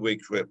 2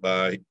 weeks went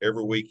by,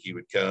 every week he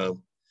would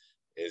come.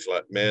 And he's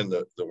like, "Man,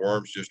 the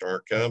worms just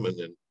aren't coming."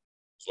 And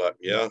it's like,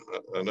 "Yeah,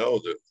 I know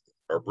that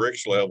our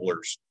Brix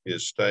leveler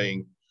is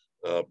staying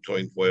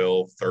between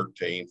 12,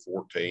 13,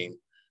 14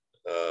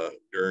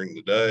 during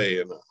the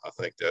day. And I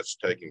think that's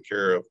taking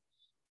care of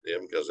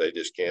them because they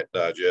just can't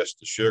digest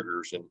the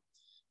sugars." And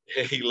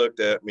he looked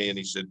at me and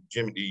he said,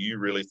 "Jimmy, do you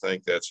really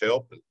think that's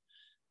helping?"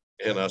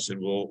 And I said,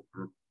 "Well,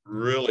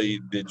 really,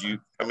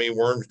 how many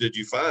worms did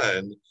you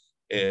find?"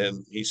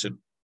 And he said,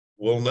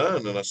 "Well,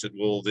 none." And I said,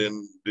 "Well,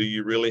 then do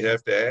you really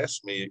have to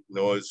ask me,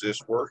 is this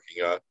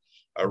working?"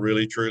 I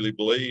really truly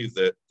believe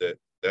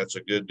that's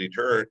a good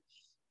deterrent.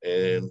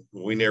 And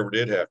we never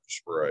did have to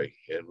spray,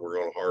 and we're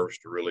going to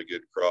harvest a really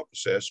good crop of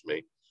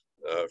sesame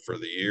for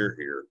the year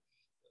here.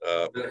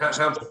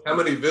 How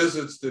many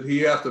visits did he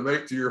have to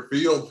make to your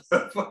field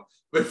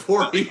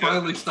before he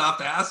finally stopped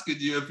asking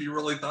you if you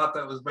really thought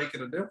that was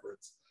making a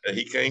difference?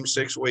 He came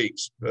 6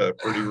 weeks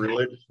pretty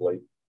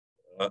religiously,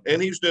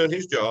 and he was doing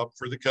his job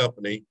for the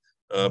company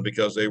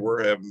because they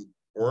were having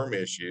worm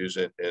issues,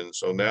 and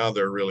so now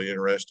they're really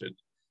interested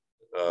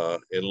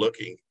in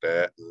looking at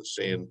that and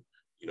seeing,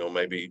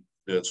 maybe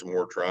doing some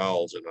more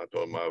trials. And I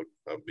told him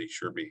I'd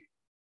be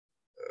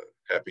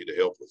happy to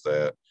help with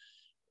that.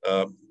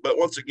 But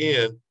once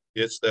again,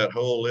 it's that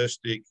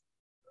holistic,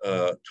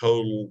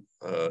 total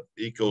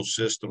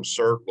ecosystem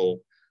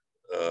circle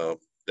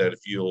that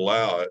if you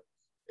allow it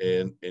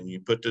and you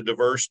put the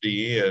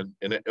diversity in,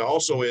 and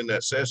also in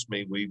that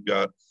sesame, we've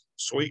got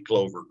sweet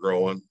clover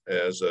growing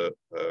as a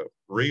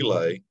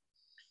relay.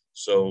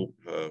 So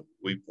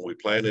we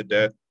planted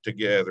that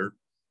together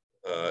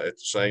at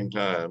the same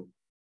time,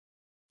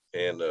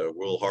 and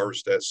we'll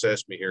harvest that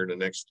sesame here in the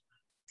next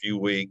few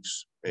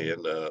weeks,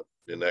 and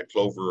then that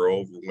clover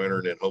overwinter,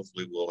 and then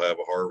hopefully we'll have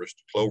a harvest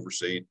of clover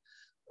seed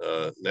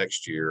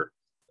next year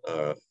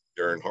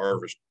during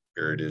harvest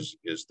period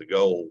is the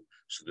goal.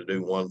 So to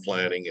do one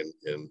planting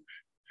and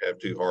have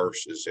 2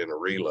 harvests in a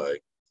relay.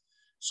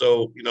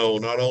 So,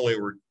 not only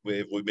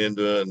have we been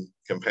doing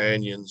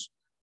companions,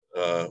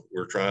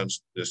 we're trying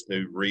this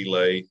new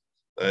relay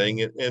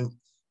thing, and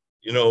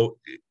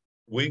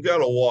we've got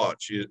to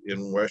watch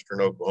in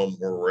Western Oklahoma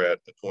where we're at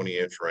the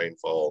 20-inch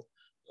rainfall,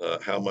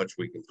 how much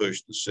we can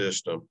push the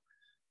system.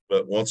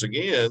 But once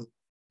again,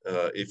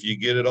 if you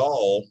get it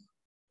all,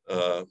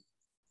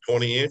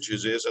 20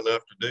 inches is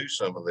enough to do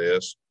some of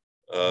this.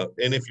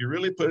 And if you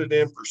really put it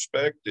in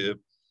perspective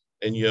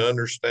and you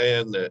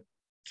understand that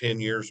 10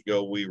 years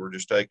ago, we were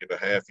just taking a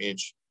 1/2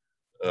 inch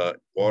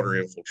water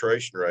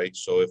infiltration rate.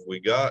 So if we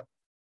got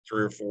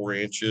 3 or 4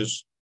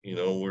 inches, we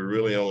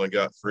really only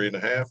got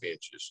 3.5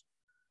 inches.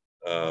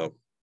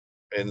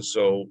 And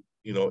so,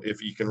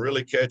 if you can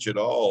really catch it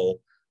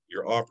all,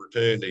 your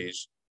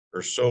opportunities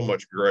are so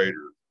much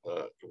greater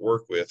to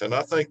work with. And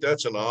I think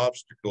that's an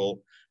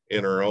obstacle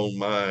in our own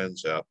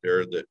minds out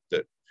there,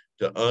 that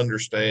to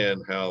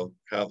understand how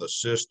the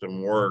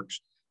system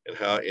works and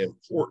how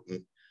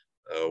important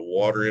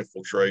water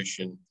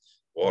infiltration,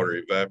 water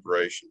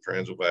evaporation,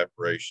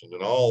 transevaporation,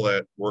 and all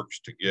that works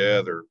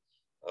together,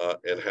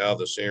 and how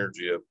the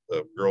synergy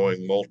of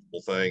growing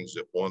multiple things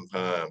at one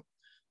time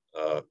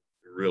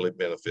really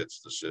benefits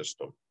the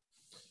system.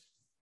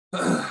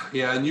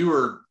 Yeah, and you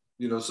were,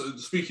 so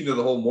speaking of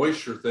the whole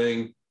moisture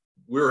thing,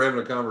 we were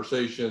having a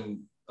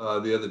conversation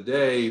the other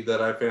day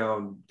that I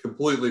found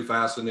completely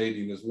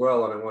fascinating as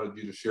well, and I wanted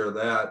you to share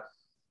that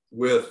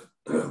with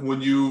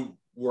when you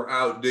were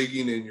out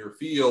digging in your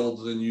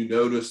fields and you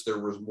noticed there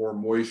was more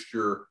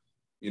moisture,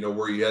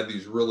 where you had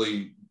these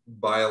really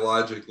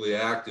biologically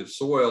active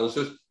soils.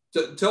 Just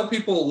tell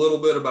people a little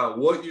bit about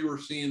what you were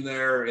seeing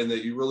there, and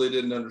that you really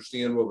didn't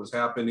understand what was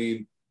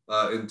happening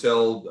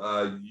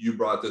until you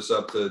brought this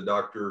up to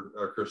Dr.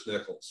 Chris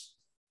Nichols.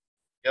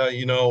 Yeah,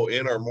 in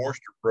our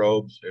moisture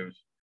probes, it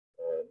was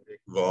Nick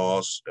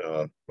Voss,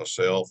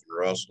 myself, and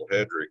Russell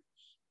Hedrick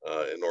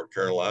in North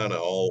Carolina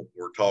all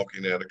were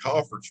talking at a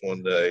conference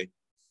one day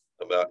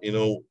about,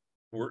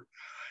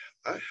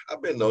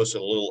 I've been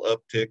noticing a little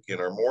uptick in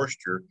our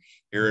moisture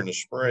here in the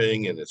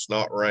spring, and it's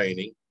not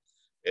raining,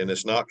 and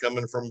it's not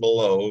coming from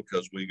below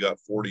because we got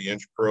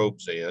 40-inch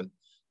probes in.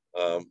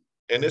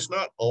 And it's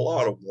not a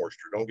lot of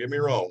moisture. Don't get me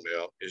wrong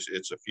now.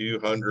 It's a few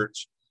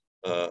hundredths,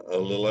 a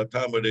little at a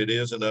time, but it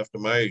is enough to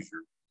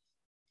measure.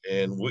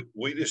 And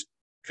we just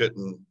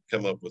couldn't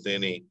come up with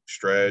any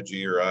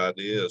strategy or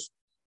ideas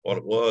what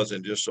it was.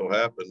 And just so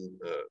happened,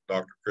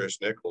 Dr. Chris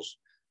Nichols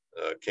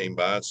came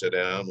by and sat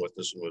down with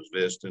us and was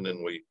visiting,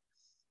 and we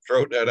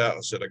threw that out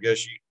and said, I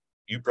guess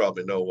you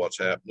probably know what's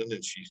happening.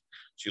 And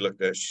she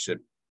looked at it, she said,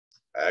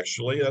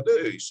 actually, I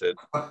do. He said,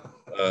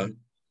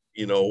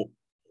 you know,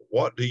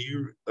 what do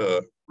you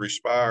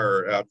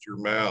respire out your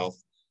mouth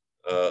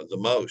the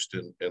most?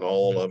 And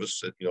all of us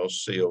said, you know,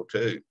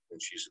 CO2.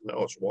 And she said,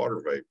 no, it's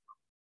water vapor.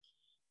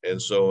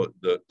 And so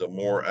the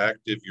more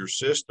active your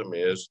system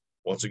is,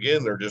 once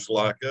again, they're just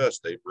like us.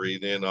 They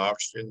breathe in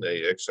oxygen,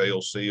 they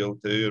exhale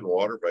CO2 and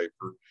water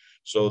vapor.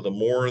 So the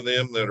more of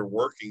them that are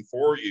working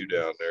for you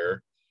down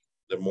there,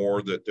 the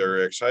more that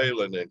they're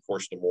exhaling. And of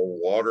course, the more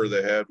water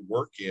they have to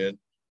work in,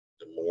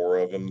 the more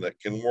of them that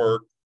can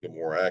work, the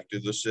more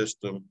active the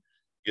system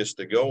gets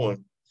to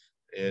going.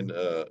 And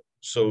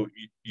so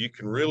you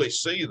can really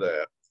see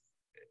that.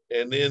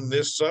 And then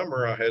this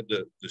summer, I had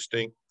the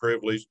distinct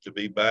privilege to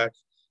be back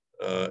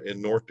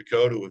in North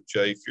Dakota with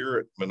Jay Fuhr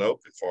at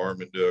Minokan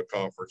Farm and do a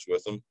conference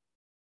with him.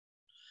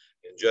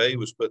 And Jay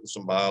was putting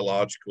some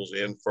biologicals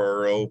in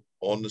furrow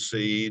on the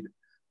seed,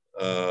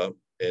 and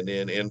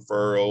then in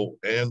furrow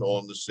and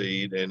on the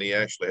seed. And he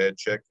actually had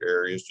check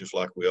areas, just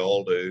like we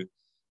all do,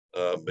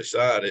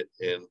 beside it.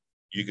 And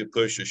you could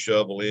push a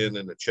shovel in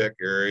the check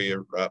area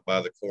right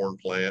by the corn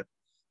plant,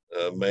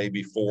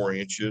 maybe 4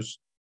 inches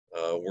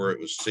where it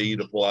was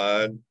seed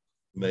applied,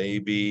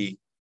 maybe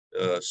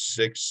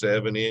 6,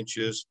 7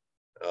 inches.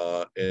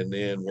 And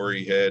then where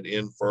he had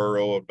in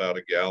furrow about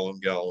a gallon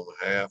and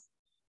a half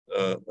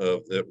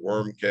of that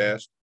worm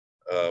cast,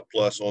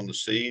 plus on the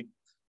seed,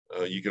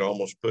 you could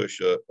almost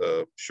push a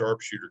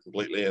sharpshooter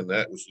completely in.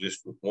 That was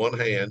just with one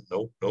hand,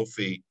 no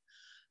feet.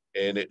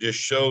 And it just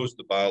shows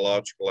the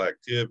biological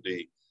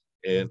activity.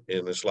 And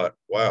it's like,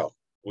 wow,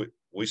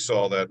 we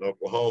saw that in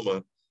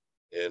Oklahoma.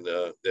 And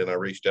then I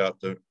reached out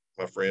to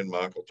my friend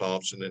Michael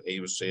Thompson, and he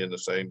was seeing the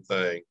same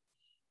thing.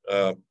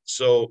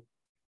 So,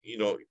 you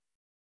know,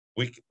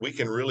 we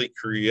can really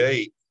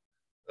create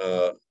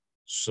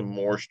some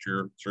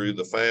moisture through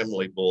the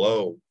family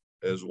below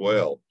as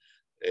well.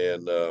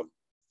 And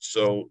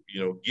so,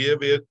 you know,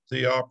 give it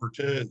the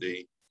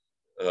opportunity.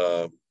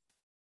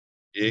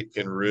 It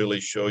can really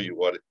show you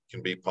what it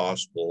can be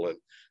possible.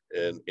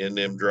 And in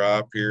them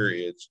dry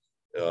periods,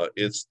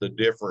 it's the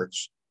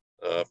difference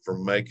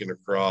from making a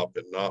crop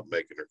and not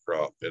making a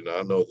crop. And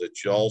I know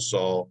that y'all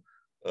saw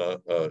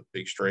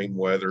extreme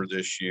weather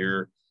this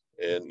year,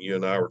 and you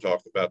and I were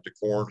talking about the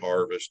corn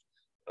harvest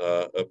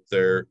up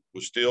there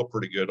was still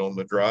pretty good on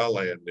the dry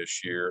land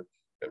this year.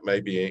 It may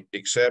be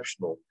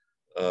exceptional,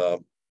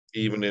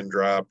 even in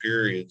dry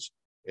periods.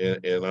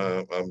 And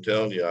I'm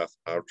telling you,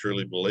 I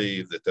truly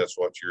believe that that's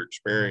what you're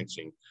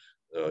experiencing.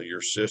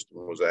 Your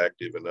system was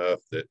active enough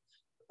that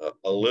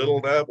a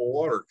little dab of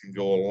water can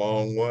go a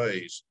long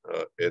ways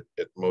at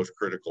the most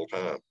critical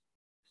time.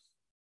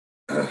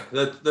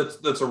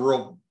 That's a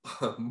real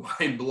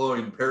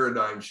mind-blowing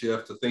paradigm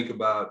shift to think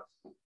about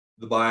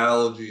the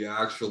biology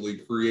actually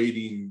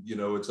creating, you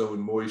know, its own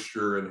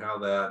moisture and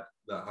how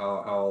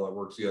all that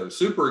works together.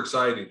 Super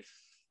exciting.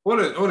 I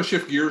want to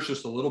shift gears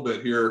just a little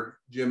bit here,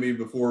 Jimmy,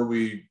 before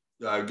we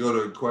go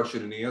to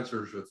question and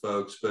answers with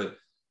folks. But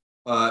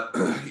I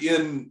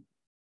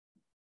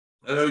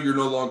know you're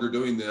no longer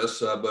doing this,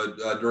 but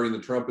during the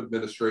Trump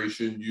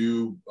administration,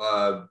 you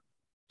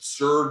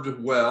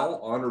served well,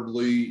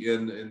 honorably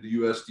in the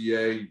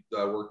USDA,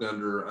 worked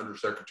under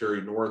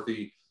Undersecretary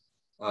Northey,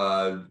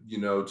 you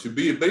know, to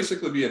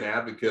basically be an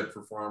advocate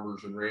for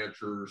farmers and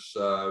ranchers,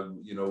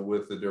 you know,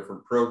 with the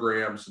different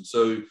programs. And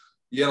so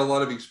you had a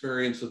lot of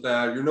experience with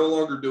that. You're no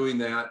longer doing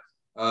that,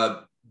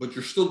 but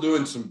you're still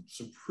doing some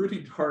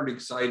pretty darn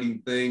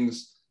exciting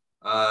things,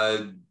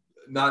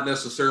 not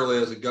necessarily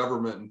as a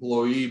government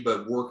employee,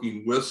 but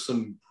working with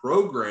some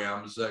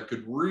programs that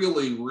could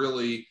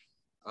really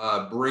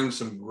bring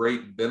some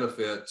great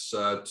benefits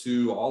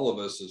to all of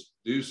us as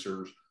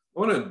producers.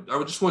 I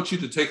would just want you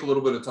to take a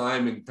little bit of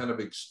time and kind of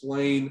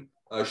explain,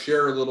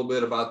 share a little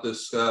bit about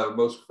this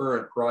most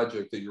current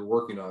project that you're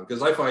working on,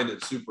 because I find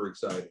it super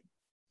exciting.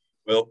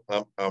 Well,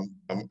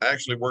 I'm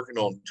actually working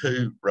on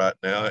 2 right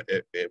now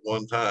at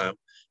one time.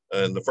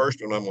 And the first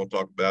one I'm going to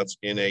talk about is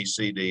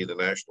NACD, the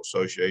National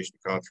Association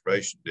of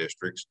Conservation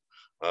Districts.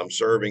 I'm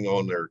serving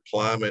on their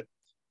Climate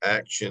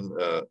Action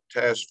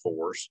Task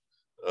Force,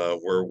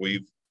 where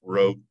we've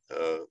wrote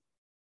a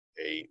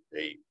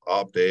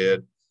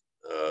op-ed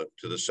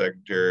to the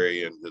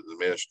Secretary and the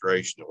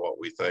administration of what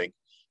we think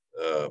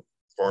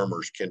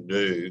farmers can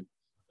do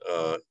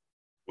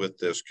with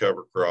this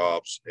cover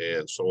crops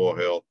and soil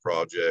health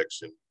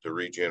projects and to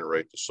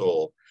regenerate the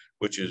soil,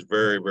 which is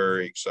very,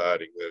 very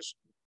exciting. There's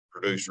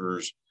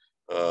producers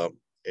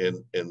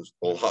and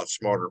a lot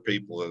smarter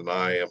people than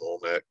I am on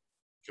that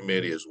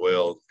committee as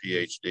well,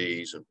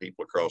 PhDs and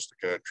people across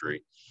the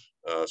country.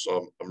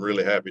 So I'm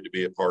really happy to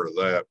be a part of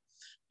that.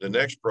 The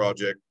next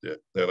project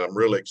that I'm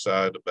really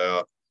excited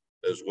about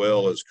as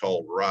well is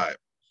called RIPE,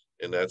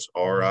 and that's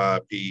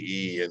RIPE,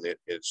 and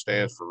it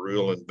stands for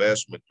Real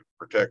Investment to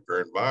Protect Our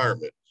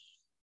Environment.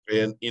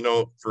 And, you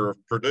know, for a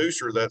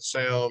producer, that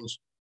sounds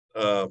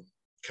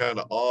kind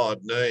of odd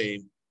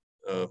name,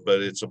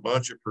 but it's a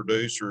bunch of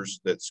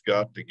producers that's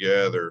got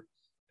together,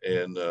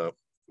 and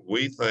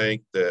we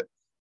think that,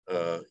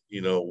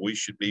 you know, we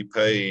should be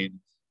paid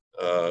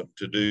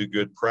to do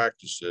good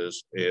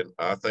practices. And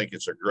I think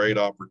it's a great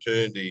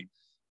opportunity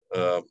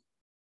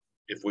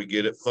if we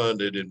get it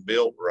funded and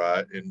built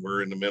right. And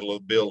we're in the middle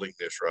of building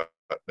this right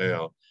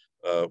now,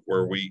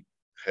 where we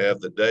have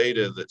the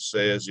data that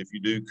says if you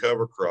do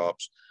cover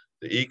crops,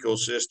 the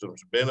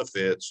ecosystem's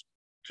benefits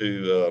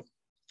to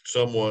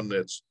someone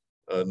that's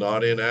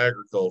not in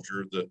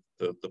agriculture,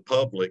 the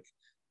public,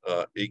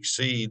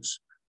 exceeds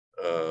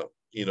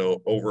you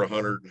know, over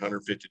 $100,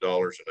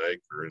 $150 an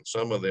acre. And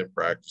some of them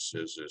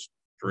practices is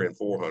 $300 and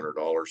 $400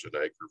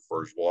 an acre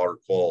for his water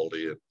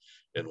quality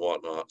and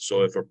whatnot.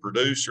 So if a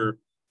producer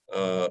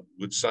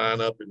would sign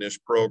up in this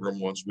program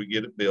once we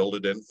get it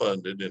built and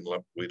funded, and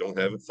we don't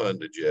have it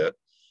funded yet,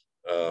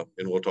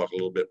 and we'll talk a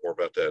little bit more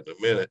about that in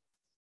a minute,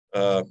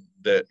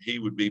 that he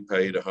would be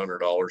paid $100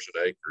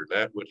 an acre. And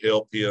that would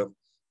help him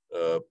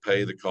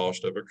pay the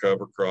cost of a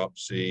cover crop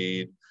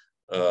seed,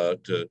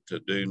 to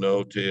do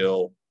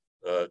no-till,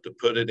 to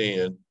put it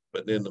in,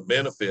 but then the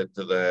benefit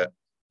to that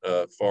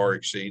far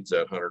exceeds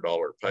that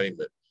 $100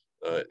 payment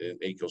in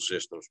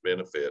ecosystems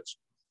benefits.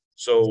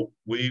 So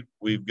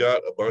we've got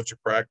a bunch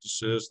of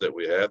practices that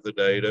we have the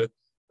data.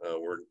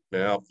 We're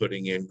now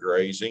putting in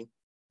grazing,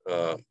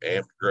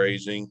 amped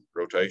grazing,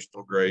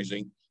 rotational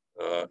grazing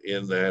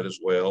in that as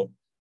well.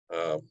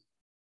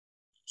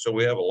 So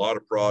we have a lot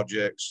of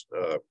projects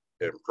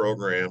and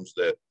programs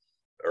that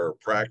are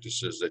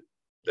practices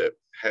that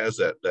has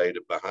that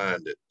data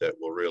behind it that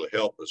will really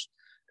help us.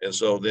 And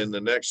so then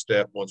the next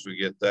step, once we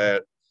get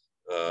that,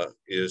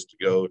 is to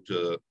go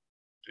to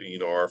you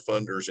know, our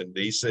funders in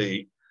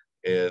DC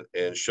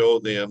and show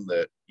them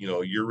that, you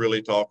know, you're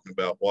really talking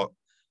about what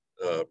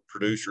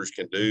producers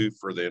can do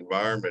for the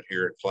environment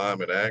here at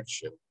Climate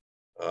Action.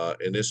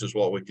 And this is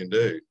what we can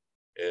do.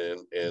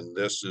 And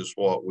this is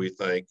what we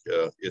think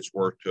it's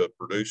worth to a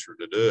producer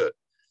to do it.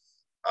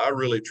 I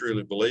really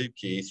truly believe,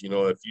 Keith, you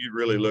know, if you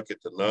really look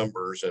at the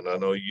numbers, and I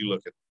know you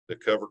look at the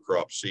cover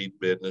crop seed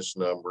business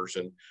numbers,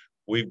 and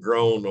we've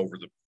grown over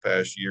the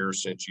past year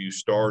since you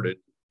started,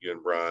 you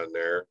and Brian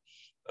there.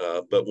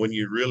 But when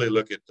you really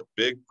look at the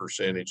big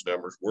percentage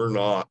numbers, we're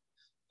not,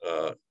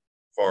 as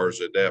far as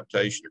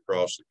adaptation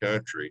across the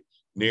country,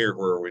 near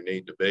where we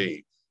need to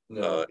be.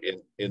 No.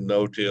 In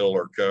no-till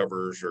or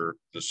covers or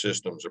the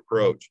systems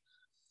approach.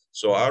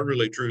 So I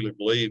really truly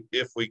believe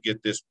if we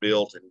get this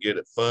built and get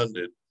it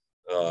funded,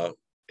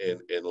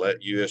 and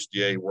let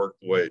USDA work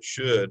the way it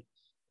should,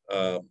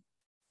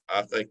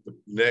 I think the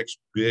next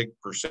big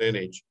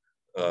percentage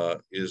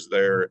is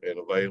there and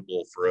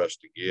available for us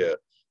to get,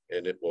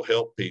 and it will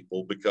help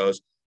people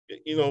because,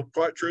 you know,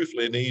 quite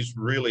truthfully, in these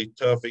really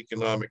tough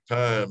economic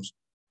times,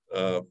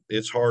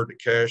 it's hard to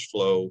cash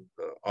flow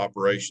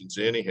operations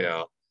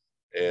anyhow,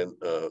 and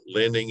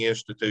lending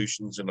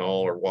institutions and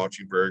all are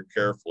watching very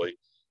carefully.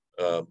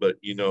 But,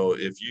 you know,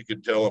 if you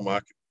could tell them I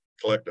could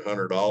collect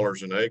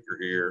 $100 an acre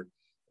here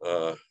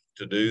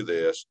to do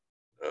this,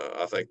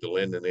 I think the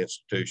lending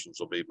institutions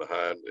will be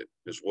behind it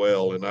as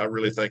well. And I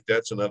really think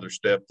that's another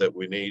step that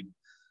we need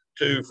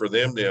too, for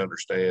them to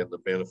understand the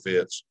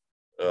benefits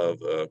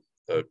of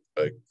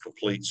a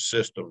complete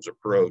systems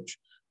approach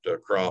to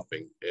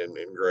cropping and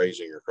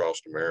grazing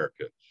across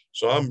America.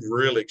 So I'm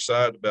really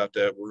excited about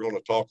that. We're going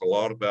to talk a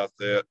lot about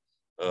that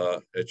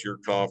at your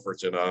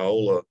conference in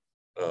Iola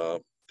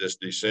this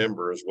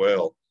December as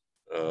well.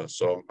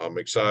 So I'm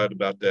excited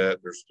about that.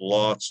 There's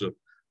lots of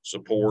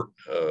support,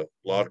 a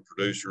lot of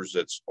producers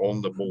that's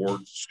on the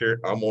board.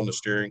 I'm on the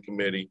steering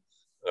committee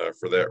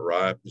for that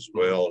RIPE as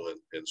well.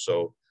 And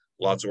so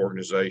lots of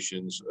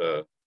organizations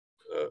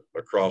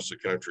across the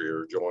country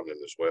are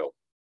joining as well.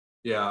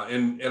 Yeah,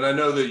 and I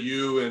know that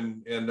you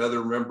and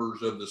other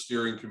members of the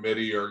steering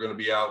committee are going to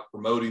be out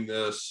promoting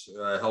this,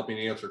 helping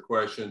answer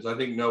questions. I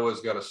think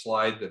Noah's got a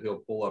slide that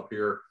he'll pull up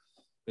here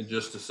in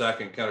just a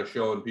second, kind of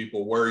showing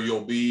people where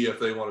you'll be if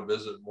they want to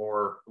visit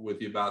more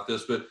with you about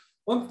this. But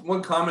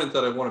one comment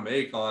that I want to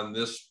make on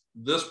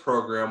this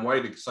program, why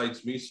it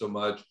excites me so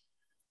much,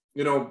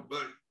 you know,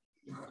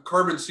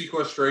 carbon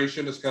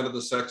sequestration is kind of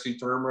the sexy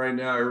term right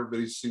now.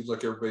 Seems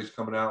like everybody's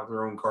coming out with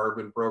their own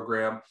carbon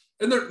program.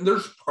 And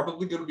there's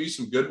probably going to be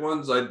some good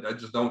ones. I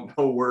just don't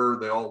know where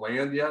they all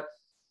land yet.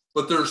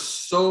 But there's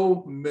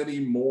so many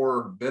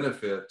more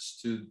benefits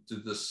to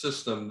the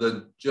system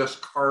than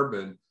just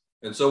carbon.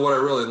 And so what I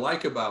really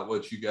like about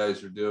what you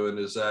guys are doing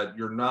is that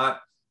you're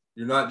not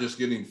just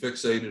getting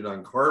fixated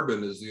on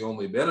carbon as the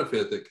only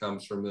benefit that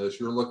comes from this.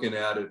 You're looking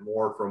at it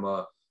more from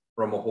a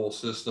from a whole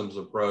systems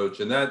approach.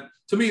 And that,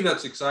 to me,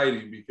 that's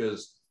exciting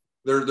because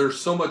there's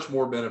so much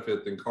more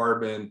benefit than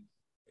carbon.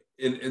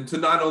 And to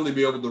not only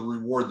be able to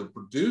reward the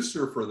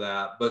producer for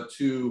that, but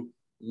to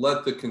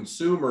let the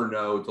consumer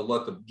know, to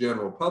let the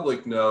general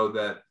public know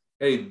that,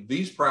 hey,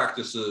 these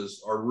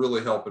practices are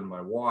really helping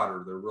my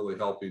water. They're really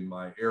helping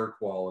my air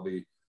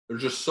quality.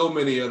 There's just so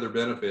many other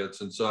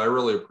benefits. And so I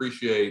really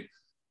appreciate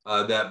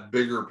that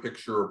bigger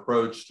picture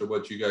approach to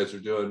what you guys are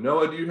doing.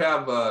 Noah, do you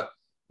have,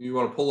 you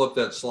want to pull up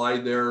that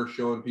slide there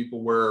showing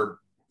people where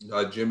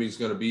Jimmy's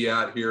going to be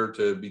at here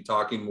to be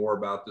talking more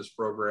about this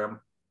program?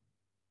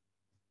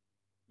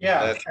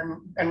 Yeah,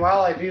 and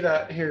while I do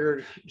that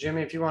here,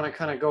 Jimmy, if you want to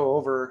kind of go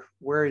over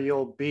where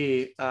you'll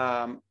be,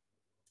 I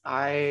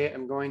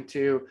am going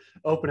to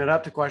open it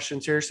up to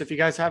questions here. So if you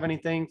guys have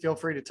anything, feel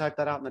free to type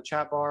that out in the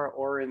chat bar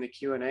or in the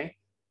Q&A.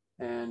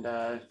 And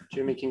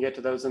Jimmy can get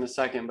to those in a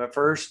second. But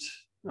first,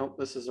 nope,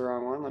 this is the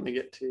wrong one. Let me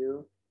get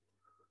to.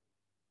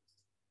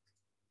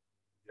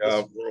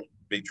 Yeah, we'll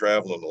be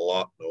traveling a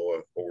lot, Noah,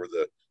 over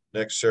the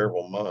next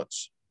several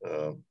months.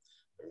 I'm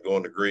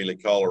going to Greeley,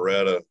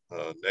 Colorado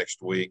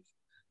next week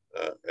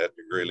at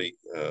the Greeley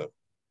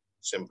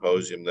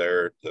Symposium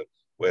there at the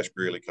West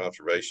Greeley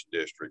Conservation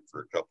District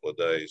for a couple of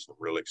days. I'm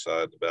really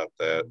excited about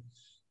that.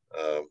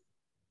 I'm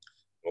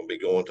going to be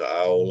going to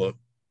Iola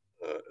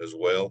as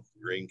well,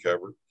 green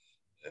cover.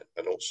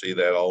 I don't see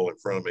that all in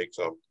front of me,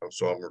 so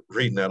I'm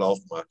reading that off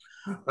my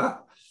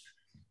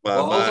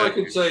well, mind. all I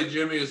can say,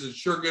 Jimmy, is it's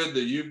sure good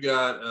that you've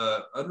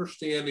got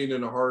understanding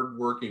and a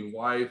hardworking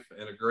wife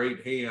and a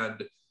great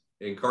hand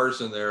in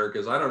Carson there,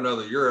 because I don't know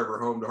that you're ever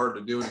home to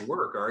hardly do any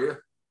work, are you?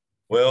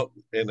 Well,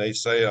 and they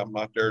say I'm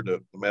not there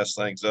to mess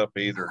things up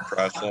either,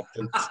 try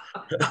something.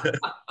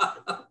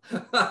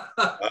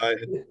 I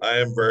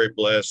am very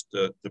blessed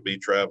to be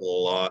traveling a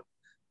lot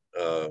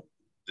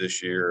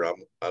this year.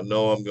 I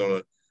know I'm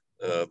going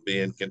to be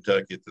in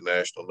Kentucky at the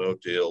National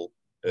No-Till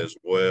as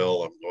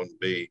well. I'm going to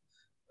be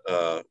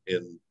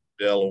in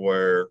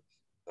Delaware.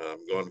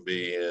 I'm going to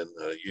be in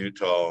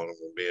Utah. I'm going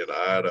to be in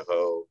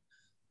Idaho,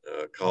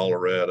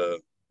 Colorado,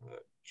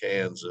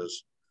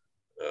 Kansas,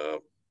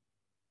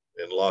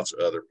 and lots of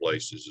other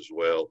places as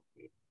well.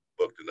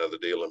 Booked another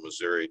deal in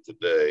Missouri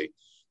today,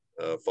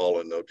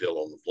 following No-Till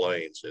on the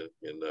Plains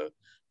in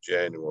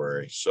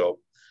January. So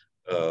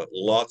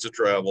lots of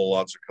travel,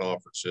 lots of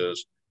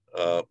conferences.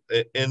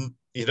 And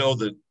you know,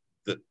 the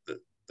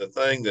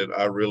thing that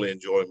I really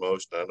enjoy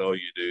most, and I know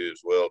you do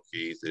as well,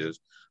 Keith, is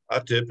I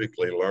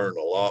typically learn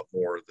a lot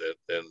more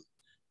than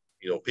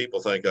you know,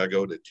 people think I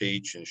go to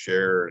teach and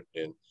share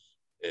and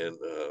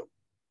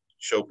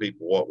show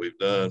people what we've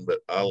done, but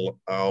I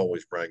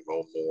always bring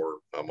home more.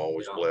 I'm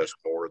always blessed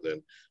more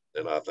than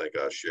I think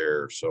I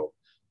share. So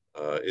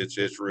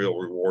it's real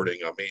rewarding.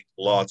 I meet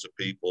lots of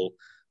people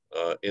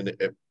in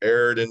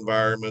arid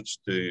environments.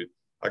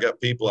 I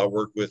got people I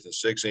work with in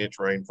 6-inch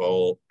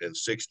rainfall and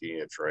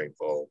 60-inch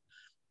rainfall,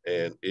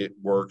 and it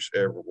works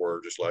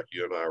everywhere. Just like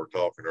you and I were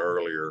talking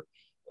earlier,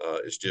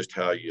 it's just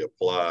how you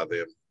apply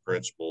them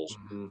principles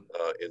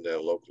in their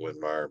local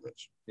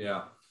environments.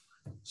 Yeah.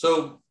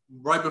 So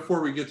right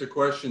before we get to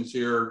questions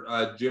here,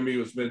 Jimmy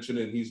was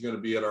mentioning he's going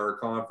to be at our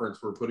conference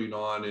we're putting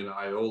on in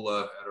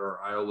Iola at our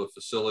Iola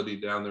facility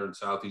down there in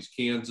Southeast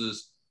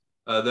Kansas.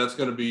 That's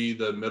going to be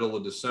the middle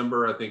of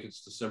December. I think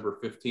it's December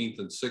 15th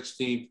and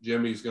 16th.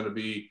 Jimmy's going to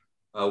be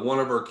one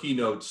of our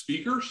keynote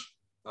speakers.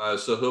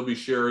 So he'll be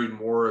sharing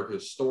more of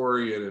his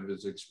story and of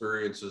his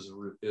experiences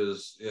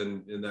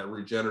in that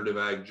regenerative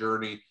ag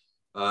journey,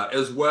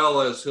 as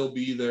well as he'll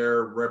be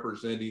there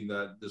representing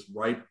this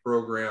RIPE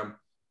program.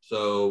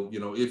 So,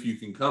 you know, if you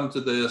can come to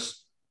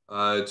this,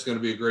 it's going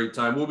to be a great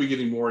time. We'll be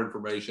getting more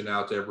information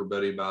out to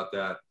everybody about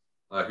that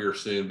here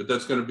soon, but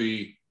that's going to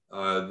be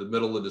the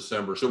middle of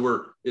December.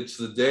 So it's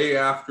the day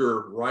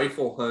after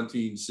rifle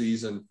hunting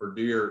season for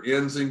deer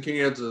ends in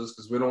Kansas,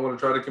 because we don't want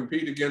to try to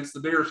compete against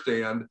the deer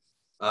stand.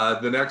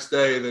 The next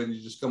day, then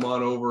you just come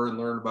on over and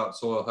learn about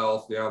soil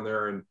health down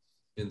there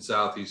in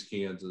Southeast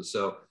Kansas.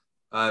 So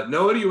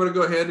Noah, do you want to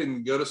go ahead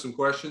and go to some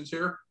questions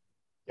here?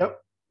 Yep.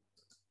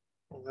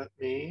 Let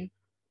me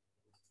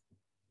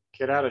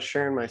get out of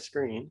sharing my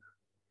screen.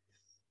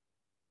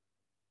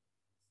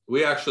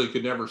 We actually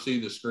could never see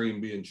the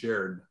screen being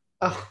shared.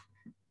 Oh,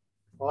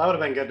 well, that would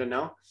have been good to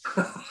know.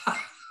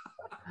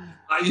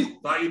 I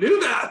thought you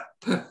knew that.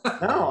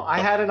 No, I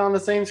had it on the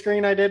same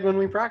screen I did when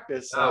we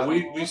practiced.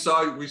 We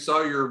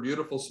saw your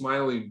beautiful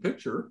smiling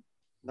picture.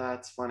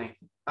 That's funny.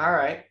 All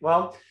right.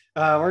 Well,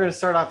 we're going to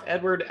start off.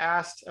 Edward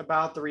asked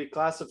about the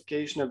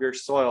reclassification of your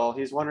soil.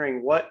 He's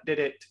wondering what did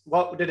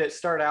it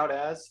start out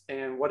as,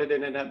 and what did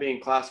it end up being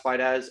classified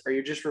as? Are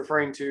you just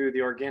referring to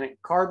the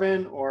organic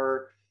carbon,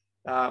 or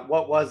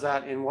what was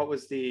that, and what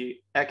was the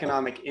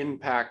economic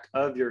impact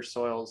of your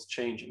soils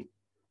changing?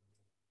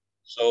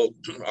 So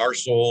our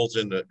soils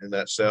in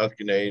that South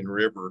Canadian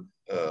River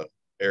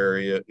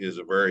area is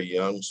a very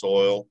young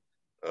soil.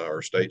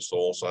 Our state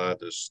soil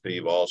scientist,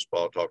 Steve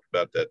Ospaw, talked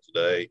about that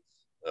today.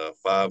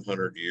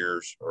 500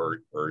 years or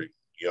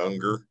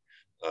younger,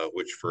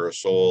 which for a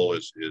soil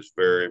is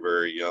very,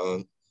 very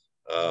young.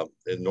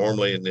 And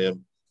normally in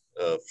them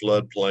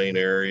floodplain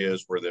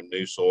areas where them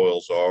new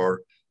soils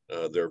are,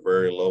 they're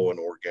very low in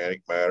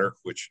organic matter,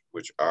 which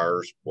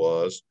ours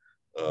was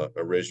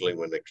originally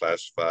when they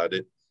classified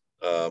it.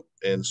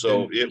 And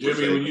so and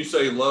Jimmy, when you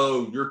say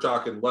low, you're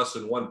talking less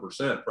than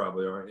 1%,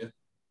 probably, aren't you?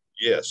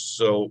 Yes.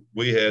 So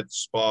we had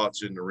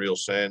spots in the real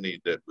sandy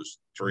that was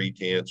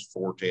 0.3,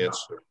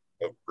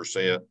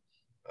 0.4%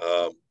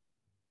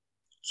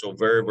 so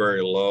very,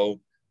 very low.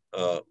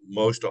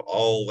 Most of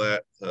all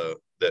that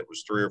that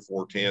was 3 or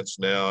 4 tenths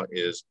now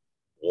is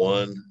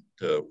 1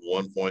 to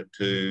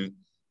 1.2,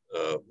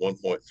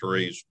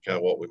 1.3 is kind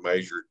of what we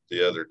measured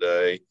the other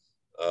day.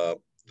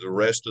 The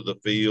rest of the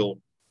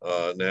field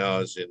now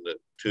is in the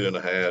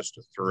 2.5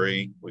 to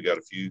 3. We got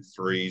a few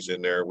 3s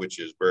in there, which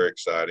is very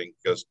exciting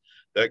because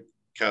that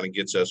kind of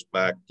gets us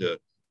back to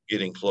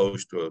getting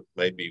close to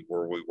maybe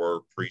where we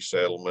were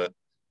pre-settlement.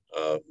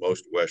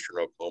 Most of Western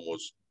Oklahoma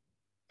was,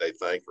 they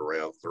think,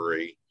 around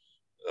 3%.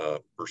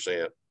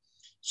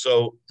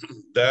 So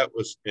that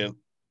was in,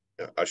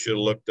 I should have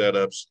looked that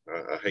up.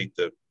 I hate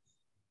to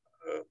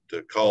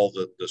call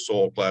the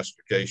soil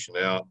classification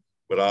out,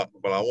 but I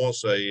want to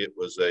say it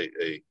was a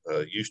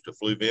used to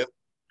fluvent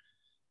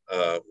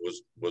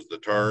was the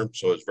term.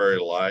 So it's very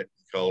light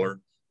in color,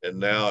 and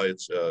now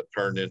it's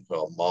turned into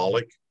a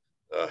molic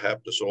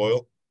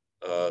haptosoil,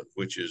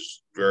 which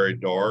is very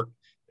dark.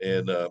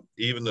 And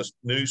even the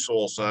new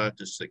soil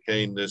scientists that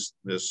came this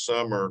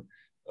summer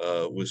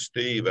with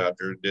Steve out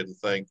there didn't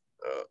think,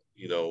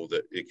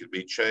 that it could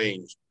be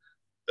changed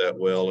that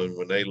well. And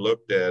when they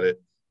looked at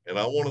it, and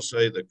I want to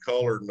say the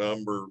color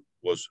number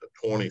was a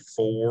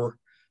 24,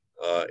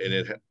 and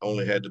it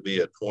only had to be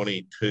a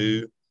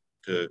 22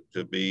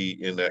 to be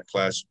in that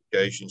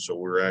classification. So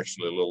we were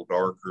actually a little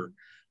darker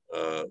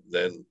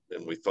than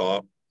we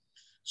thought.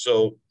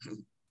 So,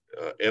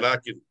 and I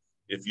could,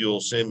 if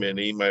you'll send me an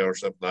email or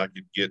something, I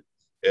could get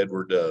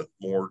Edward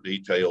more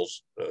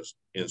details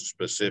in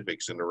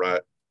specifics and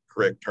the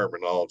correct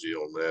terminology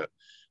on that.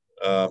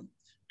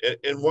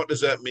 And what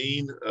does that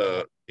mean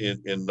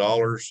in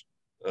dollars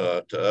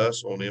to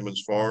us on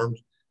Emmons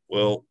Farms?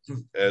 Well,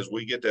 as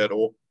we get that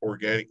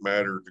organic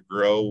matter to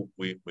grow,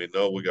 we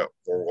know we got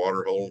more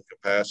water holding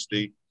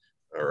capacity,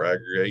 our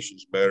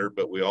aggregation's better,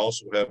 but we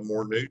also have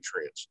more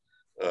nutrients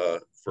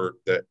for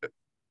that.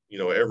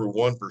 Every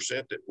 1%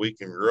 that we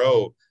can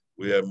grow,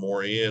 we have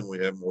more we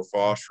have more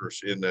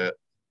phosphorus in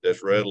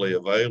that's readily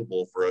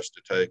available for us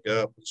to take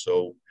up. And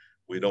so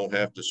we don't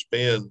have to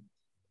spend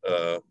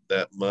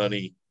that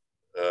money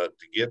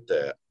to get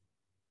that.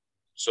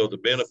 So the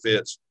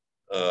benefits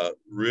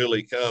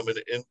really come.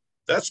 And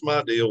that's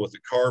my deal with the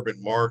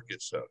carbon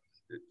markets.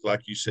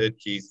 Like you said,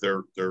 Keith,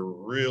 there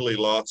really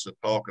lots of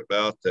talk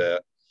about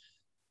that.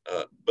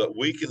 But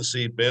we can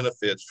see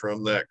benefits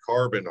from that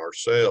carbon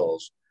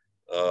ourselves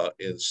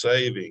in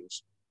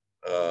savings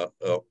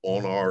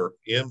on our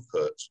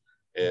inputs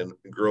and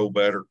grow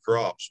better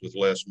crops with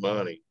less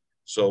money.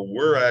 So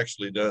we're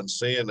actually done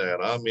seeing that.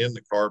 I'm in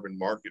the carbon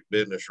market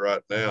business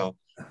right now,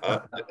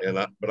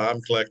 but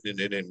I'm collecting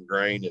it in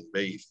grain and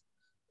beef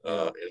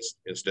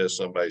instead of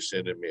somebody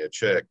sending me a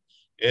check.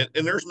 And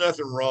there's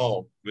nothing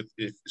wrong with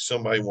if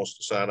somebody wants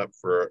to sign up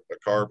for a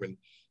carbon,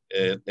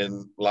 and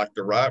like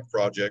the RIPE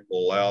project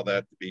will allow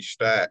that to be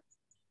stacked,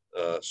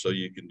 so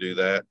you can do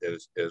that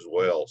as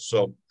well.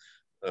 So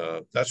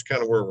that's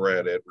kind of where we're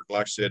at, Edward.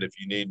 Like I said, if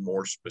you need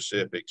more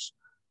specifics,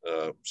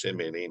 send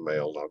me an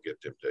email and I'll get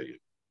them to you.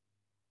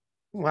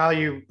 While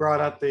you brought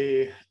up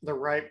the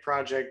RIPE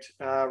project,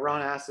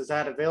 Ron asked, is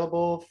that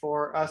available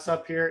for us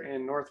up here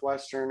in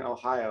Northwestern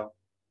Ohio?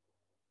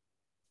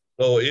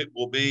 So it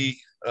will be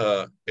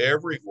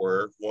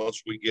everywhere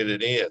once we get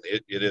it in.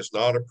 It is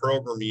not a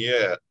program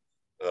yet.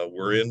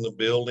 We're in the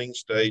building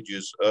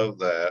stages of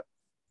that.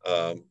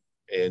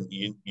 And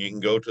you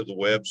can go to the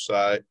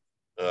website.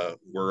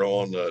 We're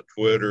on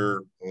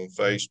Twitter, on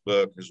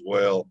Facebook as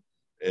well,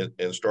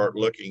 and start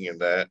looking at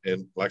that.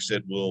 And like I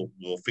said, we'll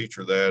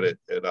feature that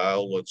at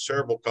Iowa at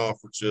several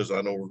conferences. I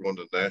know we're going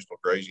to the National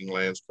Grazing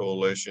Lands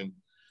Coalition,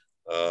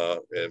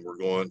 and we're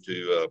going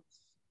to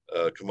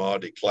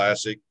Commodity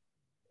Classic.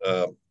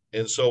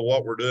 And so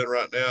what we're doing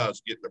right now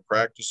is getting the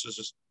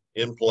practices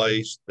in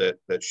place that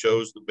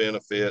shows the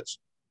benefits,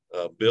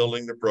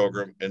 building the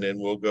program, and then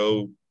we'll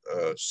go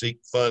seek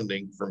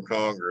funding from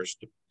Congress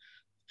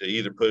to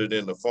either put it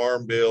in the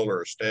farm bill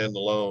or a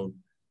standalone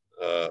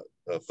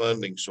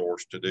funding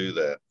source to do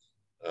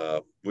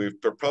that. We've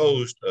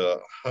proposed a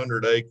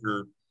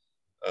 100-acre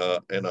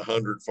and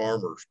 100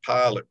 farmers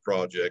pilot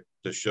project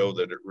to show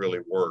that it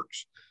really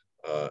works.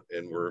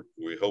 And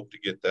we hope to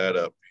get that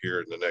up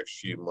here in the next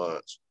few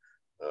months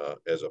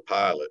as a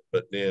pilot,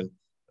 but then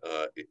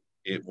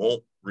it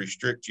won't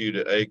restrict you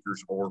to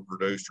acres or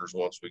producers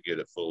once we get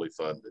it fully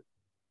funded.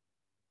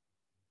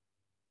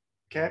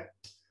 Okay.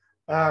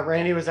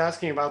 Randy was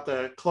asking about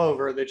the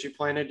clover that you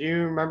planted. Do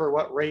you remember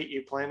what rate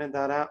you planted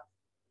that at?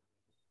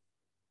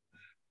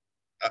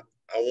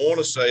 I want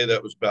to say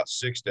that was about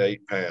 6 to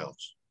 8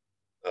 pounds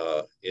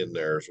in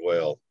there as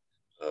well.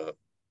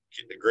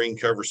 the green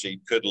cover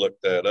seed could look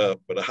that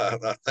up, but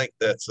I think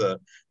that's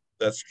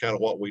kind of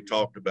what we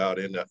talked about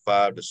in that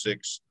 5 to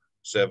 6,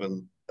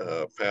 7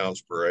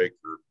 pounds per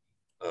acre.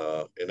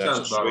 And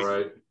that's Sounds about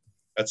right.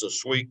 That's a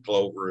sweet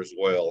clover as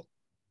well.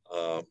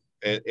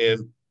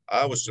 And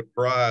I was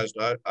surprised.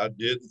 I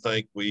didn't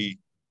think we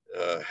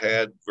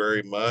had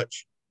very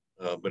much,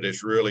 but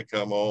it's really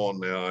come on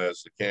now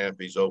as the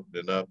canopy's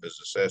opening up, as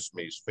the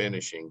sesame's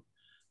finishing.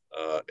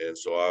 And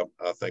so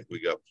I think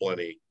we got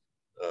plenty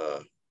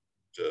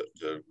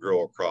to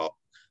grow a crop.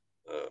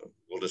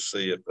 We'll just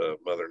see if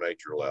Mother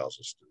Nature allows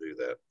us to do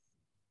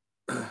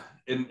that.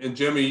 And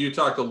Jimmy, you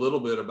talked a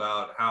little bit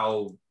about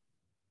how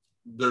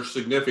there's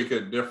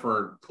significant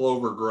different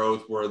clover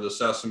growth where the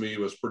sesame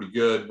was pretty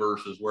good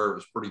versus where it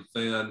was pretty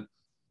thin.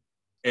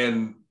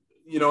 And,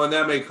 you know, and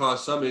that may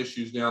cause some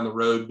issues down the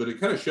road, but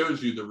it kind of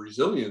shows you the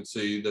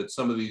resiliency that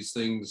some of these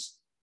things,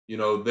 you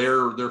know,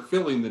 they're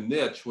filling the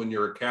niche when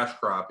your cash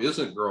crop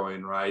isn't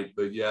growing right,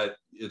 but yet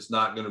it's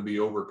not going to be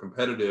over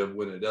competitive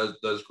when it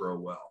does grow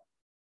well.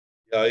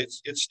 Yeah,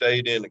 it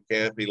stayed in the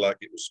canopy like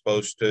it was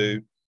supposed to.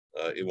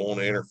 It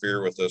won't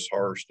interfere with us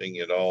harvesting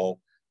at all.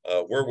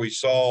 Where we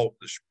saw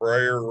the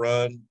sprayer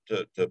run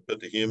to put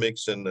the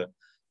humics and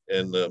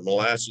the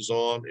molasses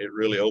on, it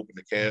really opened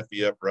the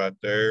canopy up right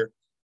there,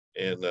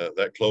 and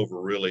that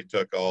clover really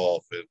took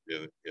off.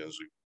 It is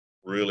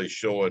really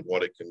showing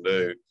what it can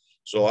do.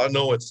 So I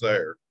know it's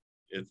there.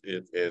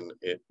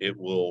 It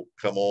will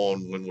come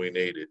on when we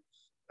need it.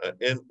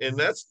 And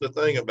that's the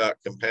thing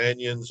about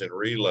companions and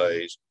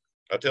relays.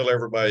 I tell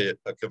everybody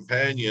a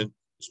companion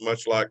is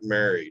much like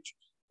marriage.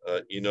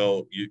 You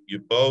know, you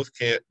both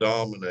can't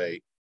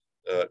dominate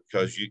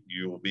because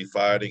you will be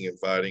fighting and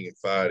fighting and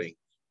fighting.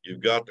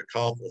 You've got to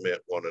complement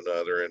one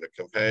another, and a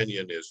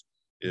companion is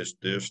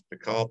just to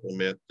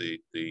complement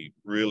the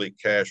really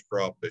cash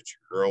crop that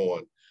you're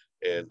growing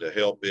and to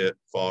help it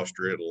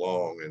foster it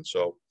along. And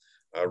so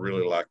I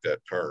really like that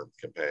term,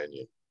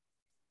 companion.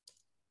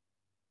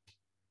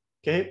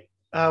 Okay.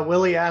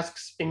 Willie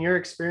asks, in your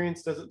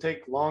experience, does it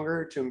take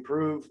longer to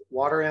improve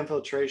water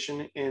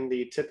infiltration in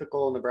the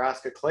typical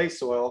Nebraska clay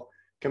soil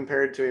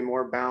compared to a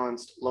more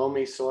balanced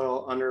loamy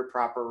soil under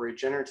proper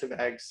regenerative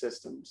ag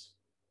systems?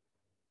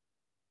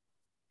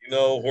 You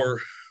know, where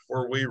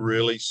we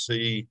really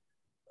see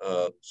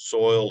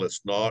soil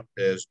that's not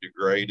as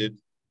degraded,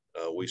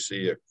 we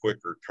see a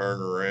quicker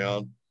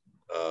turnaround.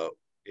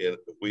 And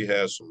we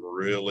have some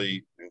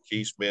really, and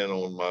Keith's been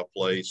on my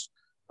place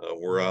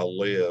where I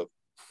live,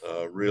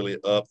 really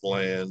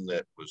upland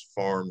that was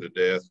farmed to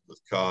death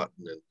with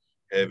cotton and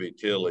heavy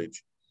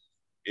tillage.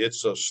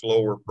 It's a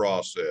slower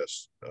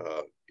process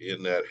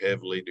in that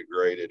heavily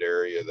degraded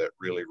area, that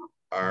really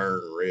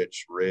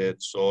iron-rich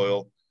red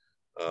soil.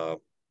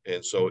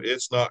 And so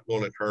it's not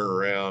going to turn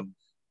around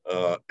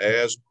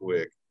as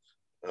quick,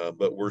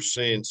 but we're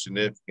seeing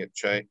significant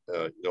change,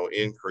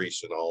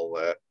 increase in all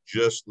that,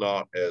 just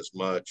not as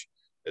much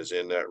as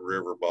in that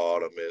river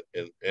bottom.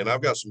 And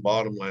I've got some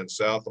bottomland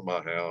south of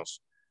my house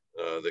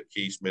that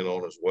Keith's been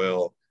on as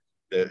well,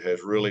 that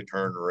has really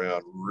turned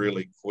around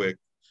really quick.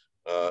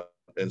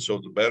 And so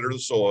the better the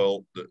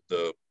soil,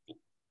 the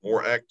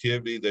more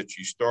activity that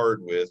you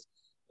started with,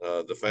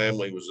 the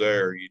family was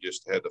there. You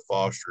just had to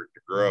foster it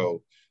to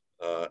grow.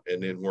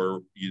 And then where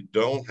you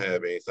don't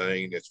have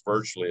anything, it's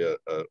virtually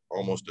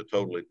almost a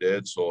totally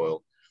dead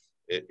soil.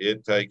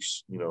 It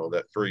takes,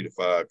 that 3 to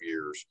 5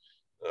 years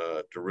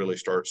to really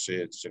start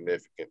seeing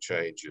significant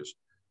changes.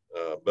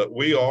 But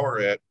we are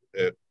at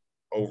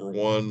over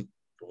 1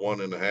 to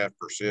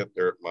 1.5%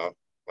 there at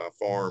my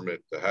farm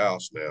at the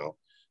house now.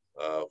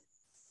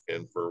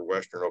 And for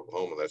Western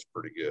Oklahoma, that's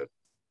pretty good.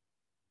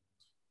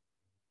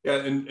 Yeah,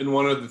 and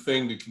one other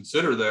thing to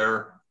consider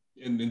there,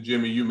 and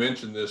Jimmy, you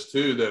mentioned this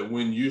too, that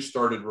when you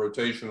started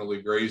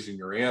rotationally grazing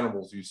your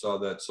animals, you saw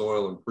that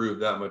soil improve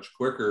that much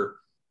quicker.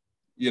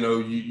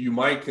 You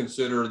might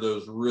consider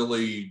those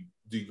really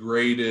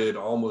degraded,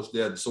 almost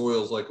dead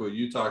soils like what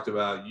you talked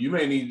about. You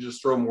may need to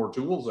just throw more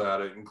tools at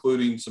it,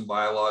 including some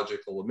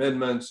biological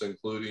amendments,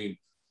 including,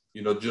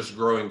 just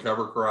growing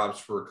cover crops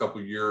for a couple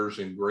of years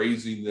and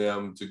grazing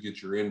them to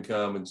get your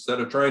income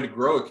instead of trying to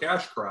grow a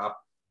cash crop,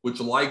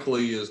 which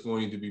likely is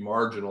going to be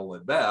marginal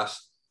at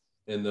best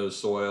in those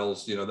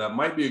soils. That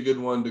might be a good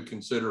one to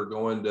consider,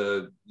 going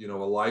to, a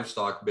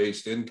livestock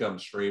based income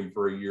stream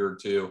for a year or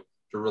two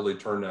to really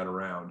turn that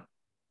around.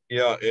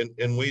 Yeah.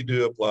 And we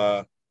do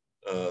apply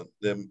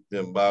them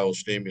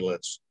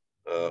biostimulants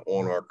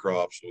on our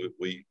crops.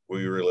 We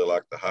really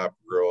like the hyper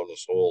grow on the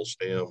soil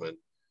stem, and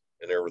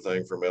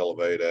everything from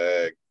Elevate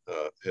Ag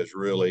has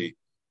really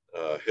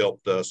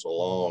helped us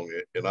along.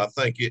 And I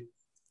think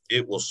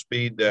it will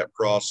speed that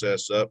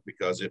process up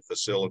because it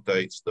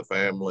facilitates the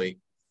family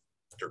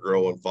to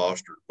grow and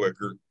foster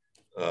quicker.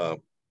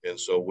 And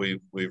so we've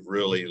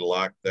really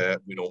liked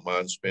that. We don't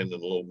mind spending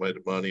a little bit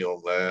of money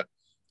on that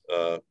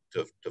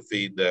to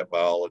feed that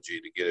biology,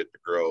 to get it to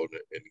grow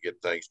and to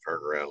get things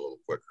turned around a little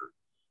quicker.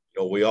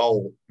 We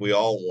all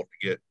want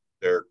to get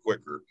there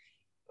quicker.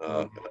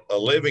 A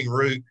living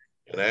root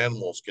and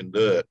animals can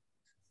do it.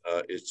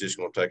 It's just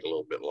going to take a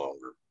little bit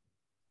longer.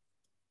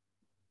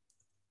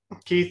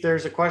 Keith,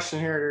 there's a question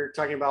here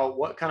talking about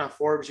what kind of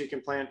forbs you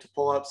can plant to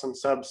pull up some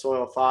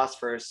subsoil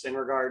phosphorus in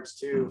regards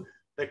to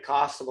the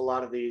cost of a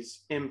lot of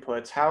these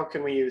inputs. How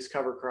can we use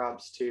cover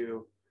crops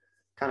to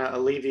kind of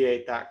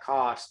alleviate that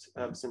cost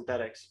of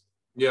synthetics?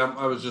 Yeah,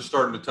 I was just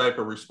starting to type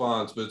a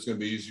response, but it's going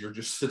to be easier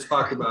just to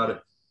talk about it.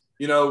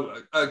 You know,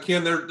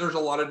 Ken, there's a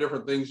lot of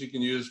different things you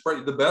can use.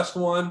 The best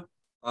one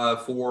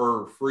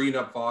for freeing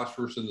up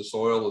phosphorus in the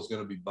soil is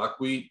going to be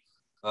buckwheat.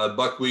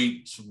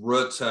 Buckwheat's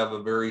roots have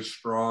a very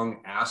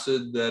strong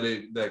acid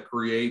that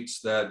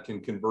creates that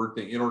can convert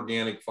the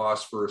inorganic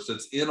phosphorus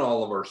that's in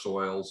all of our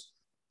soils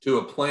to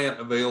a plant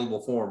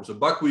available form. So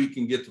buckwheat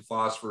can get the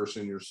phosphorus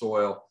in your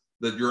soil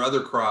that your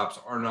other crops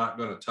are not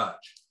going to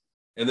touch.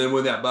 And then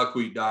when that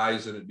buckwheat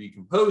dies and it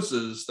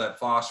decomposes, that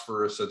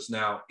phosphorus that's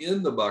now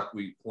in the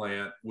buckwheat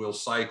plant will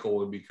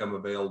cycle and become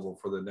available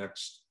for the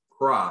next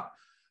crop.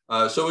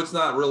 So it's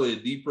not really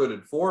a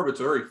deep-rooted form. It's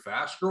a very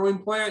fast-growing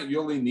plant. You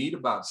only need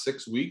about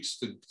 6 weeks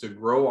to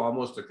grow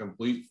almost a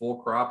complete full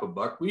crop of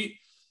buckwheat.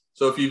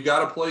 So if you've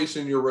got a place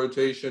in your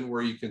rotation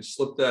where you can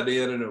slip that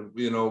in, and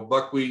you know,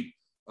 buckwheat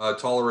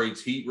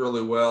tolerates heat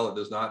really well. It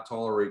does not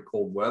tolerate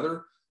cold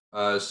weather.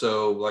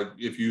 So like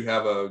if you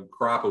have a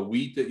crop of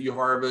wheat that you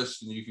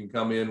harvest and you can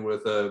come in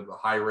with a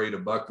high rate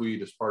of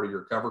buckwheat as part of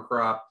your cover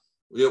crop,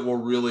 it will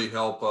really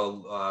help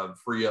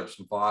free up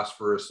some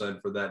phosphorus then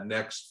for that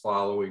next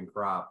following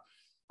crop.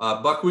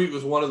 Buckwheat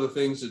was one of the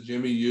things that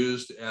Jimmy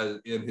used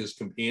in his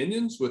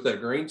companions with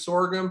that grain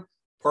sorghum,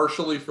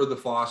 partially for the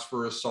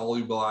phosphorus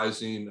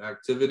solubilizing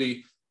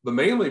activity, but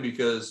mainly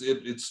because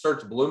it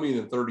starts blooming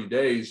in 30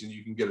 days and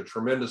you can get a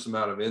tremendous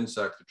amount of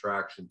insect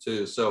attraction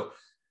too. So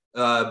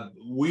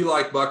we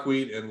like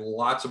buckwheat and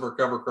lots of our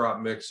cover crop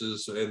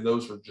mixes, and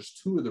those are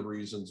just two of the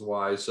reasons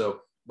why.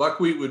 So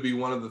buckwheat would be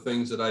one of the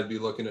things that I'd be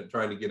looking at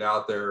trying to get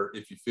out there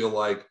if you feel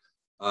like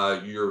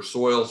your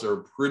soils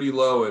are pretty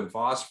low in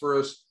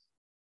phosphorus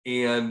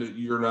and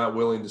you're not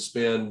willing to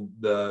spend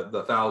the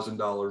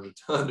 $1,000 a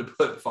ton to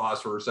put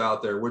phosphorus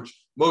out there, which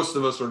most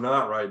of us are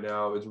not right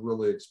now. It's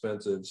really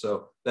expensive.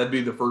 So that'd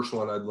be the first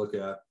one I'd look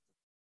at.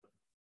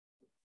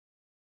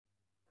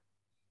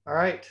 All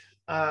right.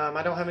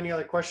 I don't have any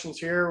other questions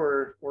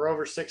here. We're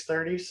over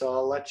 6:30, so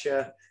I'll let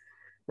you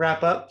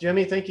wrap up.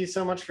 Jimmy, thank you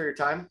so much for your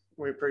time.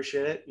 We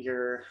appreciate it.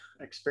 Your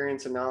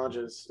experience and knowledge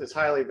is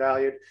highly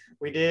valued.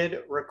 We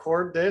did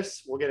record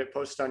this. We'll get it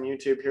posted on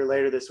YouTube here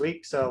later this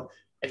week. So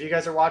if you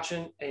guys are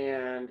watching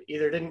and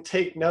either didn't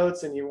take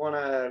notes and you want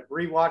to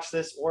rewatch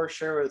this or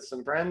share with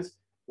some friends,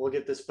 we'll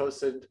get this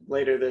posted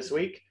later this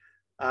week.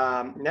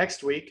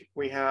 Next week,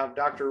 we have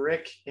Dr.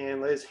 Rick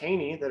and Liz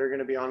Haney that are going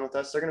to be on with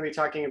us. They're going to be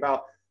talking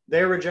about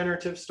their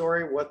regenerative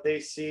story, what they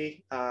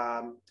see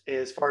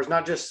as far as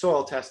not just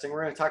soil testing.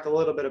 We're going to talk a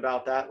little bit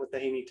about that with the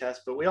Haney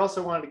test, but we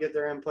also wanted to get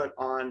their input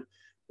on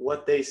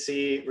what they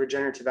see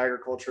regenerative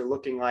agriculture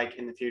looking like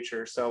in the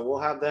future. So we'll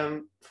have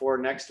them for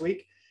next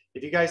week.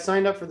 If you guys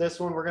signed up for this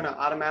one, we're going to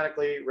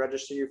automatically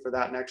register you for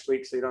that next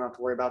week, so you don't have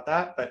to worry about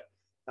that. But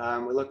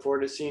we look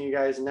forward to seeing you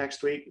guys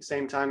next week,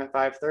 same time at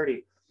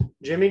 5:30.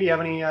 Jimmy, do you have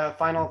any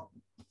final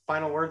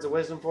words of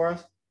wisdom for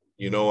us?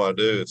 You know I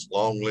do. It's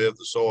long live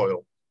the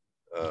soil.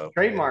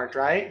 Trademarked,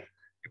 right?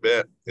 You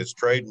bet. It's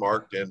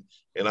trademarked,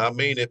 and I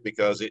mean it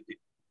because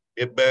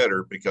it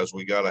better, because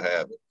we got to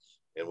have it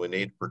and we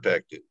need to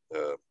protect it.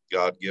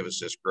 God give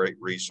us this great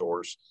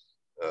resource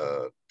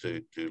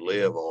to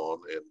live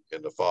on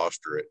and to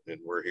foster it, and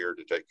we're here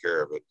to take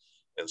care of it.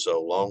 And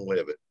so long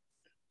live it.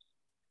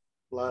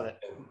 Love it.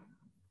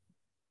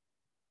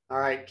 All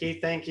right,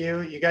 Keith, thank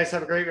you. You guys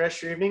have a great rest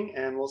of your evening,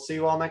 and we'll see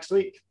you all next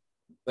week.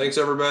 Thanks,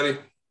 everybody.